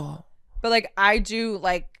 oh. But, like, I do,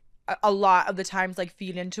 like, a lot of the times, like,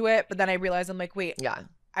 feed into it. But then I realize, I'm like, wait. Yeah.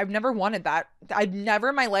 I've never wanted that. I've never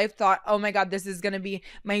in my life thought, oh my God, this is going to be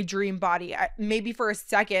my dream body. Maybe for a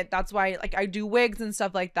second. That's why, like, I do wigs and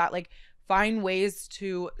stuff like that. Like, find ways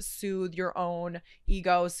to soothe your own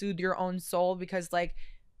ego, soothe your own soul, because, like,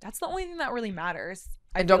 that's the only thing that really matters.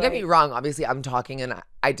 And don't get me wrong. Obviously, I'm talking, and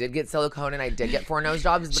I did get silicone and I did get 4 nose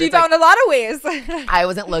jobs. But she found, like, a lot of ways. I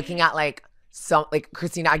wasn't looking at, like,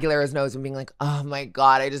 Christina Aguilera's nose and being like, oh my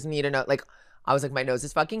God, I just need a nose. Like, I was like, my nose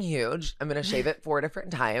is fucking huge. I'm going to shave it 4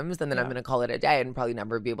 different times, and then I'm going to call it a day and probably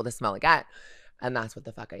never be able to smell again. And that's what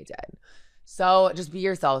the fuck I did. So just be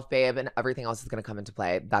yourself, babe, and everything else is going to come into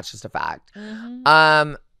play. That's just a fact.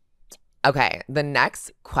 Mm-hmm. Okay, the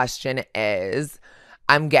next question is,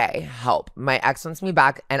 I'm gay. Help. My ex wants me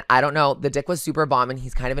back, and I don't know. The dick was super bomb, and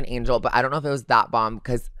he's kind of an angel, but I don't know if it was that bomb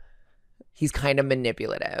because he's kind of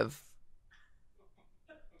manipulative.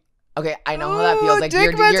 Okay, I know how that feels. Like,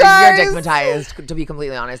 you're dickmatized. To be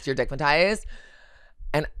completely honest, you're dickmatized.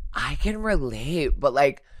 And I can relate, but,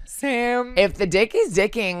 like, same. If the dick is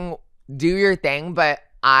dicking, do your thing, but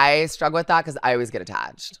I struggle with that because I always get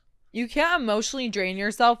attached. You can't emotionally drain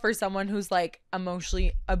yourself for someone who's, like,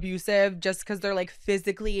 emotionally abusive just because they're, like,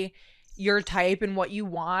 physically your type and what you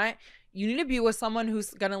want. You need to be with someone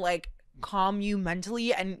who's gonna, like, calm you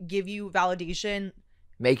mentally and give you validation.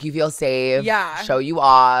 Make you feel safe. Yeah. Show you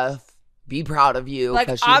off. Be proud of you,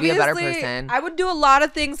 because like, she'd be a better person. I would do a lot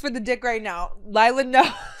of things for the dick right now. Lilah knows.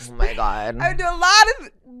 Oh my God. I would do a lot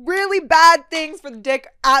of really bad things for the dick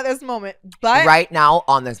at this moment. But right now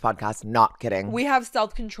on this podcast, not kidding. We have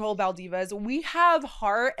self-control, Valdivas. We have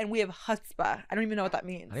heart and we have chutzpah. I don't even know what that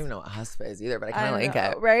means. I don't even know what chutzpah is either, but I kind of like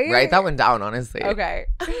it. Right? Write that one down, honestly. Okay.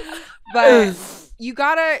 But you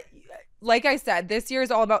gotta, like I said, this year is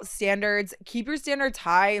all about standards. Keep your standards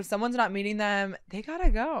high. If someone's not meeting them, they gotta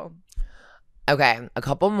go. Okay, a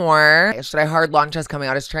couple more. Should I hard launch us coming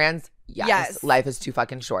out as trans? Yes. Life is too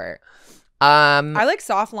fucking short. I like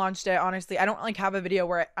soft launched it, honestly. I don't like have a video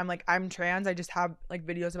where I'm like, I'm trans. I just have like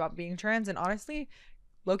videos about being trans. And honestly,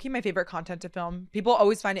 low-key my favorite content to film. People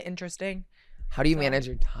always find it interesting. How do you manage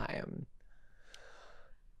your time?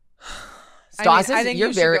 I think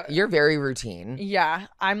you're very routine. Yeah,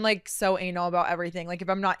 I'm like so anal about everything. Like if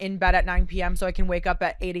I'm not in bed at 9 p.m. so I can wake up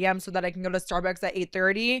at 8 a.m. so that I can go to Starbucks at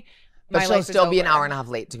 8:30. But she'll still be an hour and a half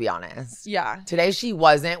late, to be honest. Yeah. Today she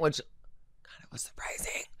wasn't, which kind of was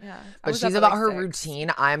surprising. Yeah. But she's about her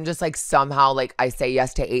routine. I'm just like somehow like I say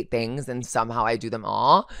yes to 8 things and somehow I do them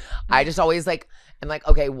all. I just always like I'm like,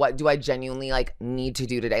 okay, what do I genuinely like need to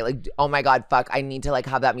do today? Like, oh my God, fuck, I need to like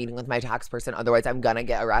have that meeting with my tax person. Otherwise I'm gonna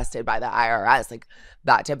get arrested by the IRS. Like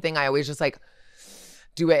that type of thing. I always just like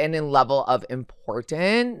do it in a level of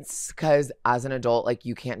importance because as an adult, like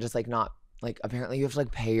you can't just like not like apparently you have to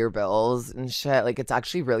like pay your bills and shit. Like it's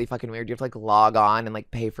actually really fucking weird. You have to like log on and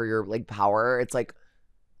like pay for your like power. It's like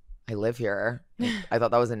I live here. Like, I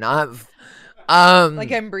thought that was enough.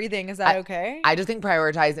 Like I'm breathing. Is that okay? I just think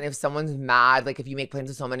prioritize. And if someone's mad, like if you make plans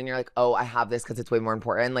with someone and you're like, oh, I have this because it's way more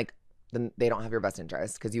important, like then they don't have your best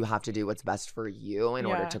interest because you have to do what's best for you in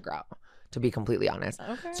order to grow, to be completely honest.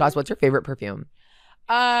 Okay. Stas, what's your favorite perfume?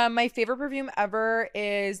 My favorite perfume ever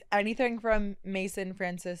is anything from Maison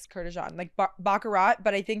Francis Kurkdjian, like Baccarat,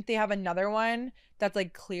 but I think they have another one that's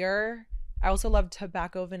like clear. I also love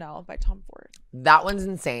Tobacco Vanilla by Tom Ford. That one's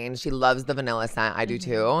insane. She loves the vanilla scent. I do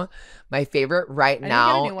too. My favorite right now.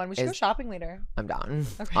 I need to get a new one. We should go shopping later. I'm down.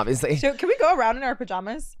 Okay. Obviously. Can we go around in our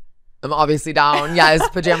pajamas? I'm obviously down. Yes,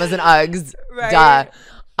 pajamas and Uggs. Right.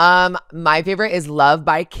 Duh. My favorite is Love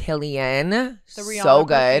by Killian. The Rihanna so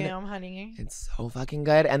good. Perfume, honey. It's so fucking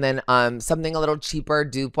good. And then something a little cheaper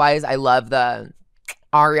dupe wise. I love the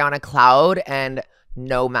Ariana Cloud and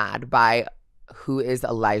Nomad by Who is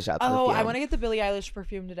Elijah perfume. Oh, I want to get the Billie Eilish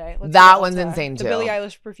perfume today. That one's insane too. The Billie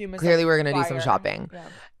Eilish perfume is clearly we're gonna do some shopping. Yeah.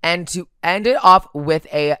 And to end it off with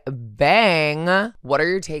a bang, what are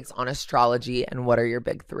your takes on astrology and what are your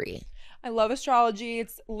big 3? I love astrology.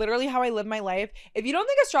 It's literally how I live my life. If you don't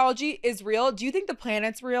think astrology is real, do you think the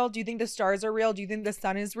planet's real? Do you think the stars are real? Do you think the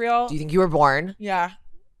sun is real? Do you think you were born? Yeah.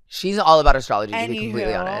 She's all about astrology, to be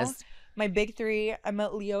completely honest. My big 3, I'm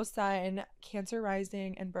a Leo sun, Cancer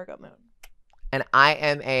rising, and Virgo moon. And I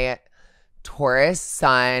am a Taurus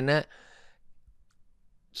sun,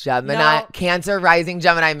 Gemini, Cancer rising,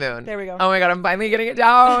 Gemini moon. There we go. Oh my God, I'm finally getting it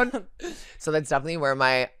down. So that's definitely where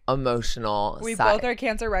my emotional We side. both are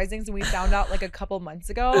Cancer risings and we found out like a couple months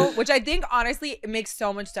ago, which I think honestly it makes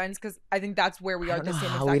so much sense because I think that's where we are the same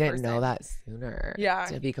exact we didn't person. know that sooner. Yeah.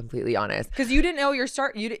 To be completely honest. Because you didn't know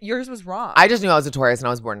yours was wrong. I just knew I was a Taurus and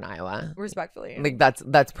I was born in Iowa. Respectfully. Like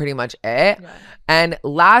that's pretty much it. Yeah. And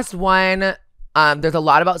last one, there's a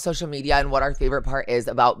lot about social media and what our favorite part is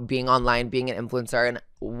about being online, being an influencer, and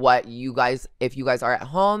what you guys, if you guys are at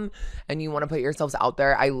home and you want to put yourselves out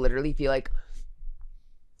there, I literally feel like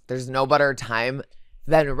there's no better time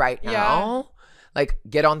than right now. Yeah. Like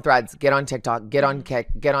get on Threads, get on TikTok, get on Kick,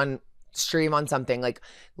 get on stream on something. Like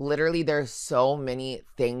literally there's so many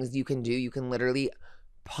things you can do. You can literally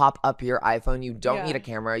pop up your iPhone. You don't need a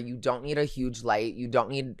camera. You don't need a huge light. You don't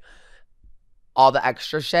need all the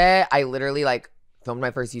extra shit. I literally like filmed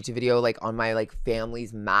my first YouTube video like on my like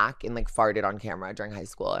family's Mac and like farted on camera during high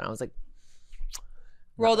school. And I was like,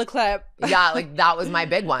 roll the clip. Yeah, like that was my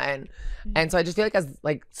big one. And so I just feel like as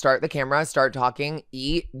like start the camera, start talking,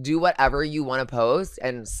 eat, do whatever you want to post,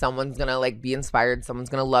 and someone's gonna like be inspired. Someone's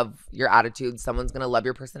gonna love your attitude. Someone's gonna love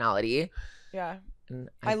your personality. Yeah.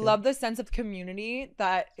 I love the sense of community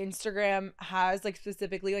that Instagram has, like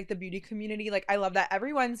specifically like the beauty community. Like I love that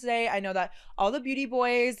every Wednesday. I know that all the beauty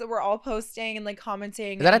boys were all posting and like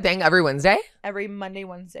commenting. Is that a thing every Wednesday? Every Monday,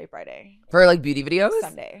 Wednesday, Friday. For like beauty videos?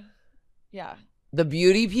 Sunday. Yeah. The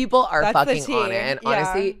beauty people are fucking on it. And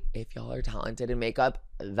honestly, if y'all are talented in makeup,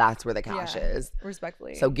 that's where the cash is.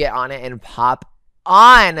 Respectfully. So get on it and pop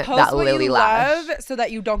on Post that what Lily you lash. Love so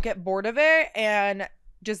that you don't get bored of it and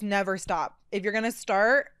just never stop. If you're gonna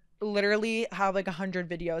start, literally have like 100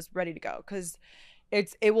 videos ready to go because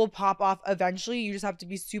it will pop off eventually. You just have to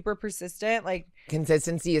be super persistent. Like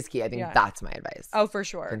consistency is key. I think that's my advice. Oh, for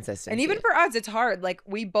sure. Consistency. And even for us, it's hard. Like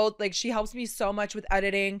we both, like she helps me so much with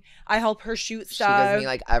editing. I help her shoot stuff. She gives me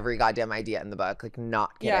like every goddamn idea in the book. Like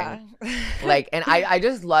not kidding. Yeah. Like, and I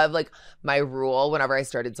just love like my rule whenever I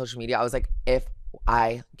started social media. I was like, if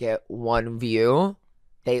I get 1 view,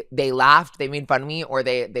 they laughed, they made fun of me, or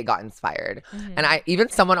they got inspired. And I even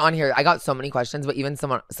someone on here, I got so many questions, but even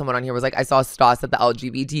someone on here was like, I saw Stas at the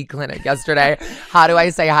LGBT clinic yesterday. How do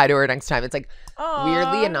I say hi to her next time? It's like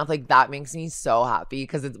weirdly enough, like that makes me so happy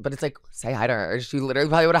because it's like say hi to her. She literally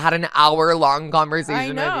probably would have had an hour-long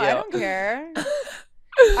conversation with you. I don't care.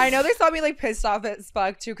 I know they saw me like pissed off as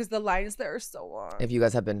fuck too because the lines there are so long. If you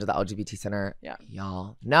guys have been to the LGBT center,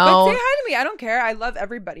 y'all know. But say hi to me. I don't care. I love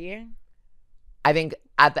everybody. I think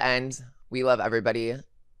at the end, we love everybody.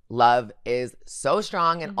 Love is so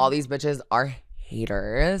strong, and all these bitches are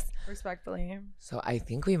haters. Respectfully. So I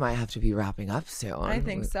think we might have to be wrapping up soon. I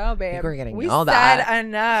think so, babe. I think we're getting we all said that.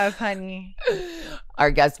 enough, honey.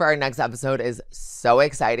 Our guest for our next episode is so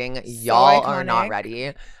exciting. Y'all are not iconic.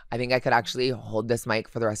 ready. I think I could actually hold this mic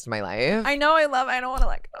for the rest of my life. I know. I don't want to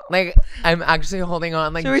let go. Like, I'm actually holding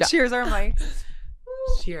on. Like, Should we cheers our mics?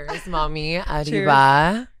 cheers, mommy. Arriba.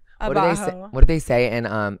 Cheers. What do they say? Abajo. What do they say in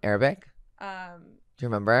Arabic? Do Um, you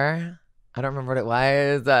remember? I don't remember what it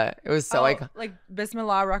was. It was so like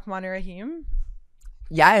Bismillah Rahman Rahim.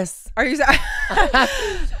 yes. Are you?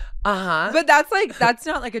 Uh-huh. But that's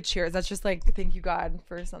not like a cheers. That's just like thank you God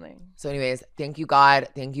for something. So anyways, thank you God,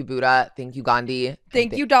 thank you Buddha, thank you Gandhi.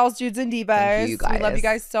 Thank you, dolls, dudes, and divas. Thank you, We love you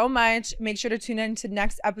guys. guys so much. Make sure to tune in to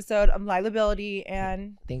next episode of Lilahbility.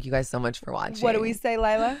 And Thank you guys so much for watching. what do we say,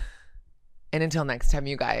 Lilah? And until next time,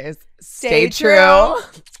 you guys, Stay stay true.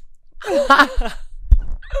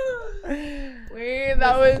 Wait,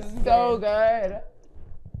 that was so good.